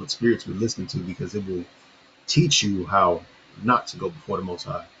watch what spirits we're listening to, because it will teach you how not to go before the Most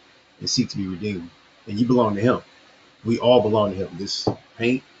High and seek to be redeemed. And you belong to Him. We all belong to Him. This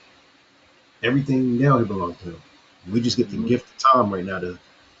paint, everything now, it belongs to Him. We just get the Mm-hmm. gift of time right now to,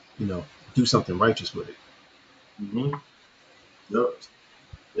 you know, do something righteous with it. Mm-hmm. Yep.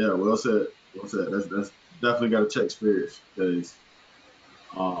 Yeah. Well said. Well said. That's definitely got to check spirits, because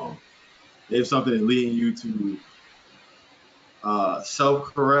um, if something is leading you to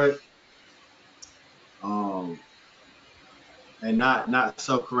self-correct, um, and not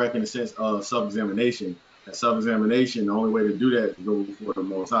self-correct in the sense of self-examination. That self-examination, the only way to do that is to go before the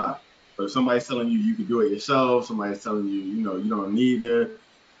Most High. But if somebody's telling you you can do it yourself, somebody's telling you, you don't need to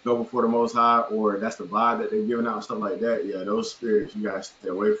go before the Most High, or that's the vibe that they're giving out and stuff like that, yeah, those spirits you gotta stay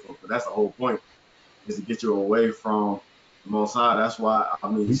away from. But that's the whole point, is to get you away from the Most High. That's why, I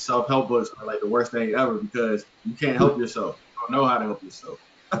mean, self-help books are like the worst thing ever, because you can't help yourself. You don't know how to help yourself.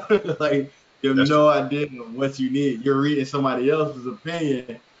 Like, you have That's true. no idea of what you need. You're reading somebody else's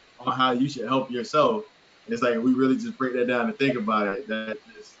opinion on how you should help yourself. And it's like, we really just break that down and think about it,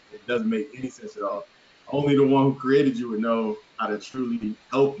 it doesn't make any sense at all. Only the one who created you would know how to truly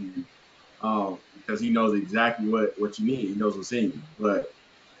help you, because he knows exactly what you need. He knows what's in you. But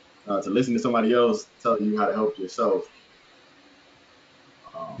to listen to somebody else tell you how to help yourself,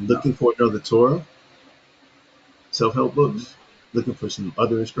 no. Looking for another Torah, self-help Mm-hmm. books, looking for some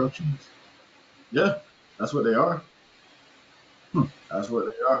other instructions. Yeah, that's what they are. Hmm. That's what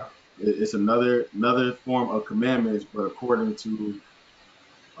they are. It's another form of commandments, but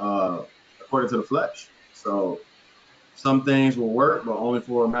uh, according to the flesh. So some things will work, but only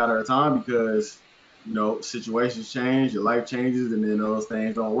for a matter of time, because situations change, your life changes, and then those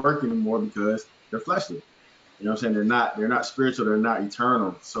things don't work anymore because they're fleshly. You know what I'm saying? They're not spiritual, they're not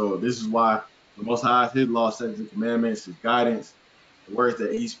eternal. So this is why the Most High, His law, statutes, and commandments, His guidance, the words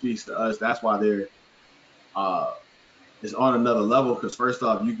that He speaks to us. That's why they're uh, is on another level, because first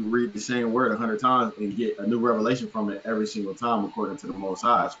off, you can read the same word 100 times and get a new revelation from it every single time, according to the Most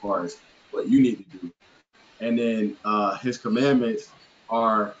High, as far as what you need to do. And then His commandments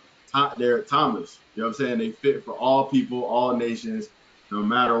are they're timeless. You know what I'm saying? They fit for all people, all nations, no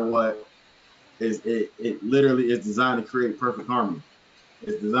matter what. It literally is designed to create perfect harmony.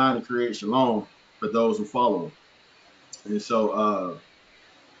 It's designed to create shalom for those who follow Him. And so,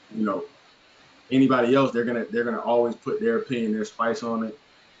 you know, anybody else, they're gonna always put their opinion, their spice on it.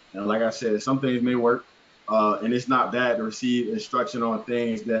 And like I said, some things may work, and it's not bad to receive instruction on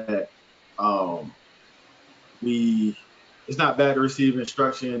things that um, we it's not bad to receive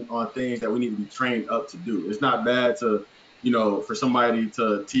instruction on things that we need to be trained up to do. It's not bad to, for somebody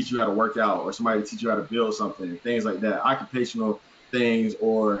to teach you how to work out or somebody to teach you how to build something, things like that, occupational things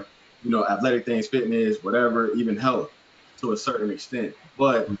or, athletic things, fitness, whatever, even health to a certain extent.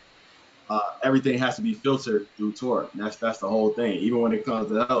 But everything has to be filtered through Torah. And that's the whole thing, even when it comes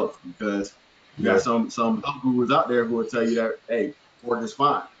to health, because you got some health gurus out there who will tell you that, hey, pork is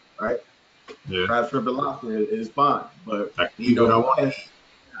fine, right? Yeah. Crab, shrimp, and lobster is fine, but I can eat what I want.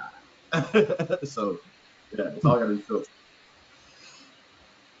 So yeah, it's all gotta be filtered.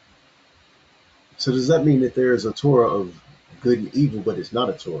 So does that mean that there is a Torah of good and evil, but it's not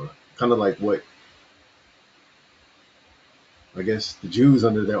a Torah? Kind of like what I guess the Jews,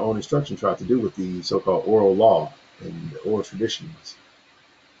 under their own instruction, tried to do with the so-called oral law and the oral traditions.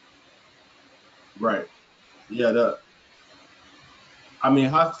 Right. Yeah.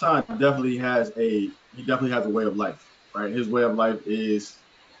 Hassan definitely has a way of life, right? His way of life is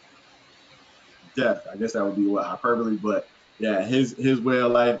death. I guess that would be what hyperbole, but yeah, his way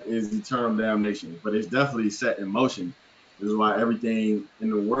of life is eternal damnation. But it's definitely set in motion. This is why everything in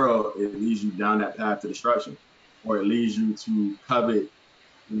the world, it leads you down that path to destruction, or it leads you to covet,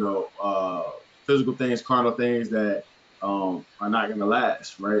 physical things, carnal things that are not going to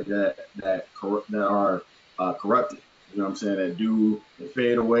last, right? That are corrupted. You know what I'm saying? They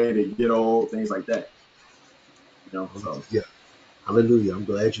fade away, they get old, things like that. So Yeah. Hallelujah. I'm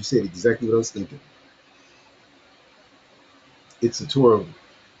glad you said exactly what I was thinking. It's a Torah of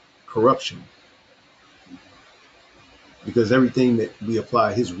corruption because everything that we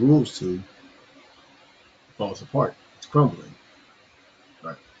apply his rules to falls apart. It's crumbling.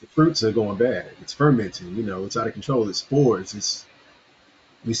 right. The fruits are going bad. It's fermenting. It's out of control. It's spores.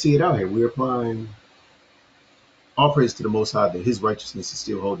 We see it out here. We're applying all praise to the Most High that his righteousness is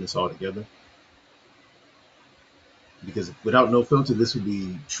still holding us all together. Because without no filter, this would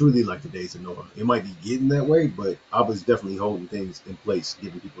be truly like the days of Noah. It might be getting that way, but Abba's definitely holding things in place,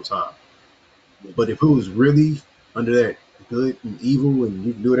 giving people time. But if it was really under that good and evil and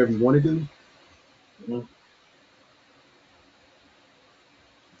you can do whatever you want to do, Mm-hmm.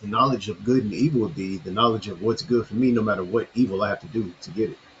 the knowledge of good and evil would be the knowledge of what's good for me, no matter what evil I have to do to get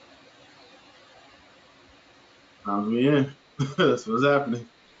it. Times we in. That's what's happening.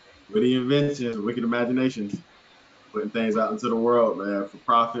 Witty inventions, wicked imaginations, putting things out into the world, man, for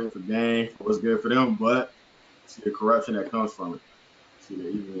profit, for gain, for what's good for them. But see the corruption that comes from it. See the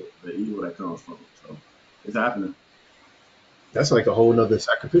evil that comes from it. So it's happening. That's like a whole nother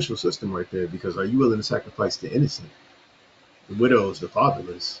sacrificial system right there, because are you willing to sacrifice the innocent, the widows, the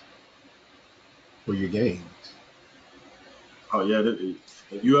fatherless for your gains? Oh yeah,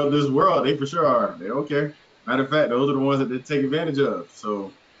 if you of this world, they for sure are. They don't care. Matter of fact, those are the ones that they take advantage of.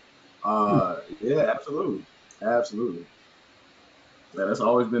 So yeah, absolutely, absolutely. Yeah, that's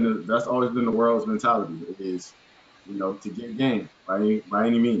always been the world's mentality. It is, to get gain by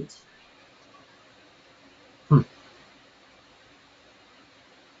any means. Hmm.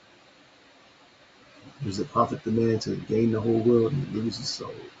 Does it profit the man to gain the whole world and lose his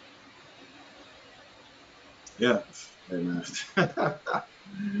soul? Yeah, hey man.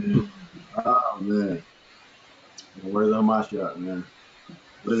 Hmm. Oh man, where's on my shot, man?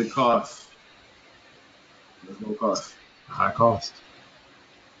 What does it cost? What's it gonna cost? High cost.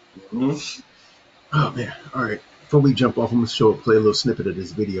 Mm-hmm. Oh man. All right. Before we jump off, I'm gonna play a little snippet of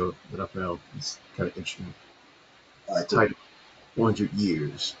this video that I found. It's kind of interesting. All It's right, cool. titled 400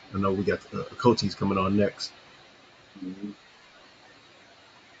 Years. I know we got Koti's coming on next. Mm-hmm.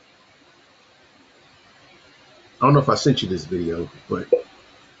 I don't know if I sent you this video, but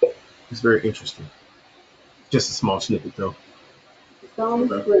it's very interesting. Just a small snippet though. The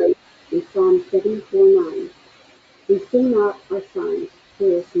psalmist Okay. wrote in Psalm 74:9, "We see not our sons,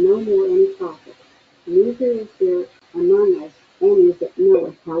 there is no more any prophet, neither is there among us any that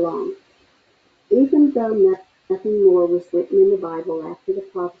knoweth how long." Even though nothing more was written in the Bible after the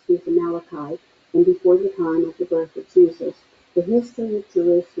prophecies of Malachi and before the time of the birth of Jesus, the history of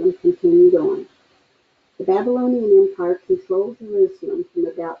Jerusalem continued on. The Babylonian Empire controlled Jerusalem from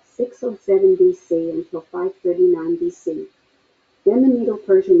about 607 BC until 539 BC. Then the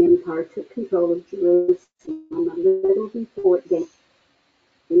Medo-Persian Empire took control of Jerusalem a little before it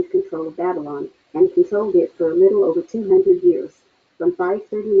gained control of Babylon, and controlled it for a little over 200 years, from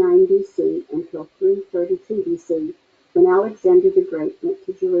 539 BC until 332 BC, when Alexander the Great went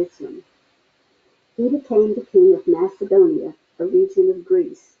to Jerusalem. He became the king of Macedonia, a region of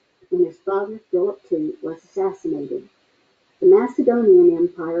Greece, when his father Philip II was assassinated. The Macedonian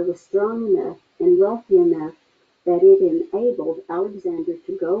Empire was strong enough and wealthy enough that it enabled Alexander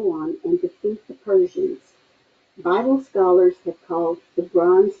to go on and defeat the Persians. Bible scholars have called the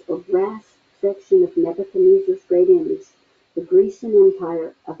bronze or brass section of Nebuchadnezzar's great image the Grecian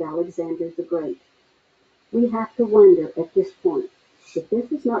Empire of Alexander the Great. We have to wonder at this point, if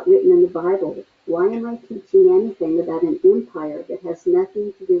this is not written in the Bible, why am I teaching anything about an empire that has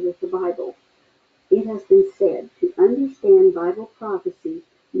nothing to do with the Bible? It has been said, to understand Bible prophecy,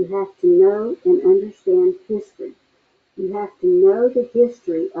 you have to know and understand history. You have to know the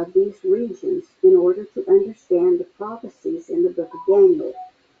history of these regions in order to understand the prophecies in the book of Daniel.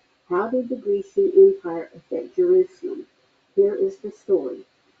 How did the Grecian Empire affect Jerusalem? Here is the story.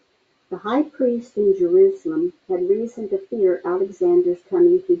 The high priest in Jerusalem had reason to fear Alexander's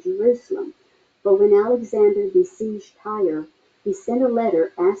coming to Jerusalem, for when Alexander besieged Tyre, he sent a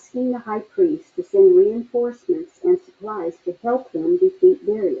letter asking the high priest to send reinforcements and supplies to help him defeat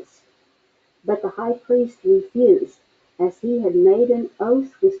Darius. But the high priest refused, as he had made an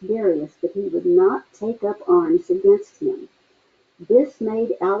oath with Darius that he would not take up arms against him. This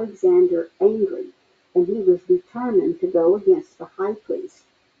made Alexander angry, and he was determined to go against the high priest.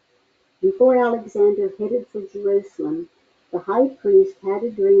 Before Alexander headed for Jerusalem, the high priest had a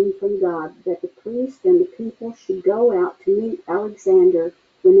dream from God that the priest and the people should go out to meet Alexander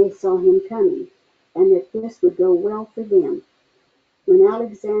when they saw him coming, and that this would go well for them. When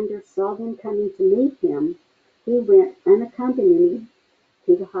Alexander saw them coming to meet him, he went unaccompanied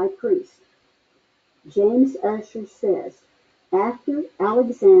to the high priest. James Ussher says, after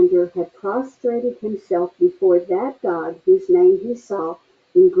Alexander had prostrated himself before that God whose name he saw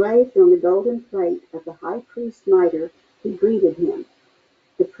engraved on the golden plate of the high priest mitre, he greeted him.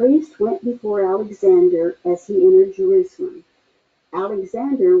 The priest went before Alexander as he entered Jerusalem.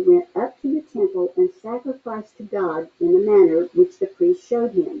 Alexander went up to the temple and sacrificed to God in the manner which the priest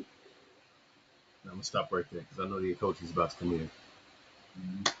showed him. I'm going to stop right there because I know the coach is about to come in.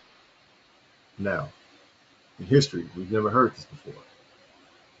 Now, in history, we've never heard this before.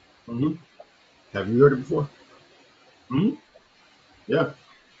 Mm-hmm. Have you heard it before? Mm-hmm. Yeah.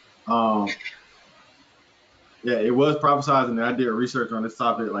 Yeah, it was prophesied, and I did research on this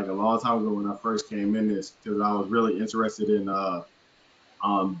topic like a long time ago when I first came in this, because I was really interested in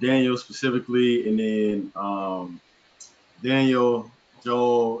Daniel specifically, and then Daniel,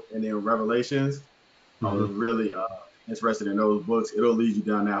 Joel, and then Revelations. I was really interested in those books. It'll lead you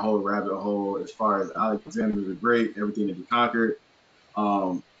down that whole rabbit hole as far as Alexander the Great, everything that he conquered,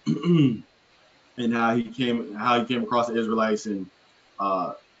 um, and how he came across the Israelites, and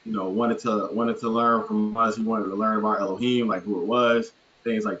wanted to learn from us. He wanted to learn about Elohim, like who it was,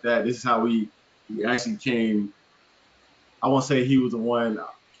 things like that. This is how we actually came. I won't say he was the one. I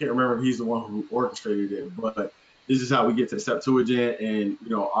can't remember if he's the one who orchestrated it, but this is how we get to Septuagint, and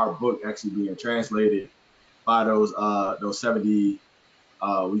our book actually being translated by those 70 we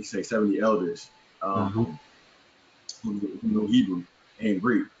can say 70 elders who know Hebrew and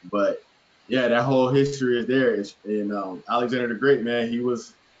Greek. But yeah, that whole history is there. And Alexander the Great, man, he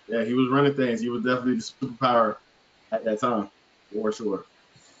was running things. He was definitely the superpower at that time, for sure.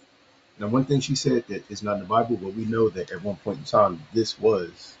 Now, one thing she said that is not in the Bible, but we know that at one point in time, this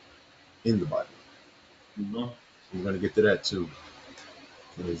was in the Bible. Mm-hmm. We're going to get to that too.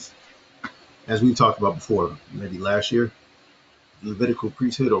 Because as we talked about before, maybe last year, the Levitical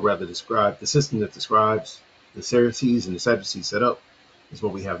priesthood, or rather the system that describes the Pharisees and the Sadducees set up, is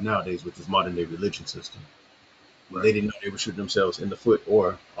what we have nowadays with this modern day religion system. Right. They didn't know they were shooting themselves in the foot,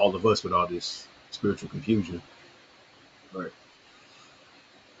 or all of us, with all this spiritual confusion. Right.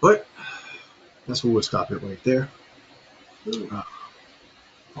 But that's where we'll stop it right there. For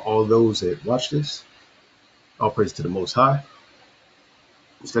all those that watch this, all praise to the Most High.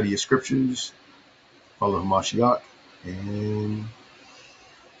 Study your scriptures, follow Hamashiach, and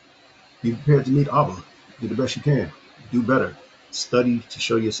be prepared to meet Abba. Do the best you can. Do better. Study to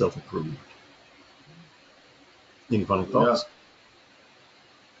show yourself approved. Any final thoughts?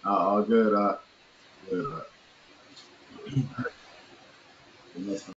 Yeah. All good. Good.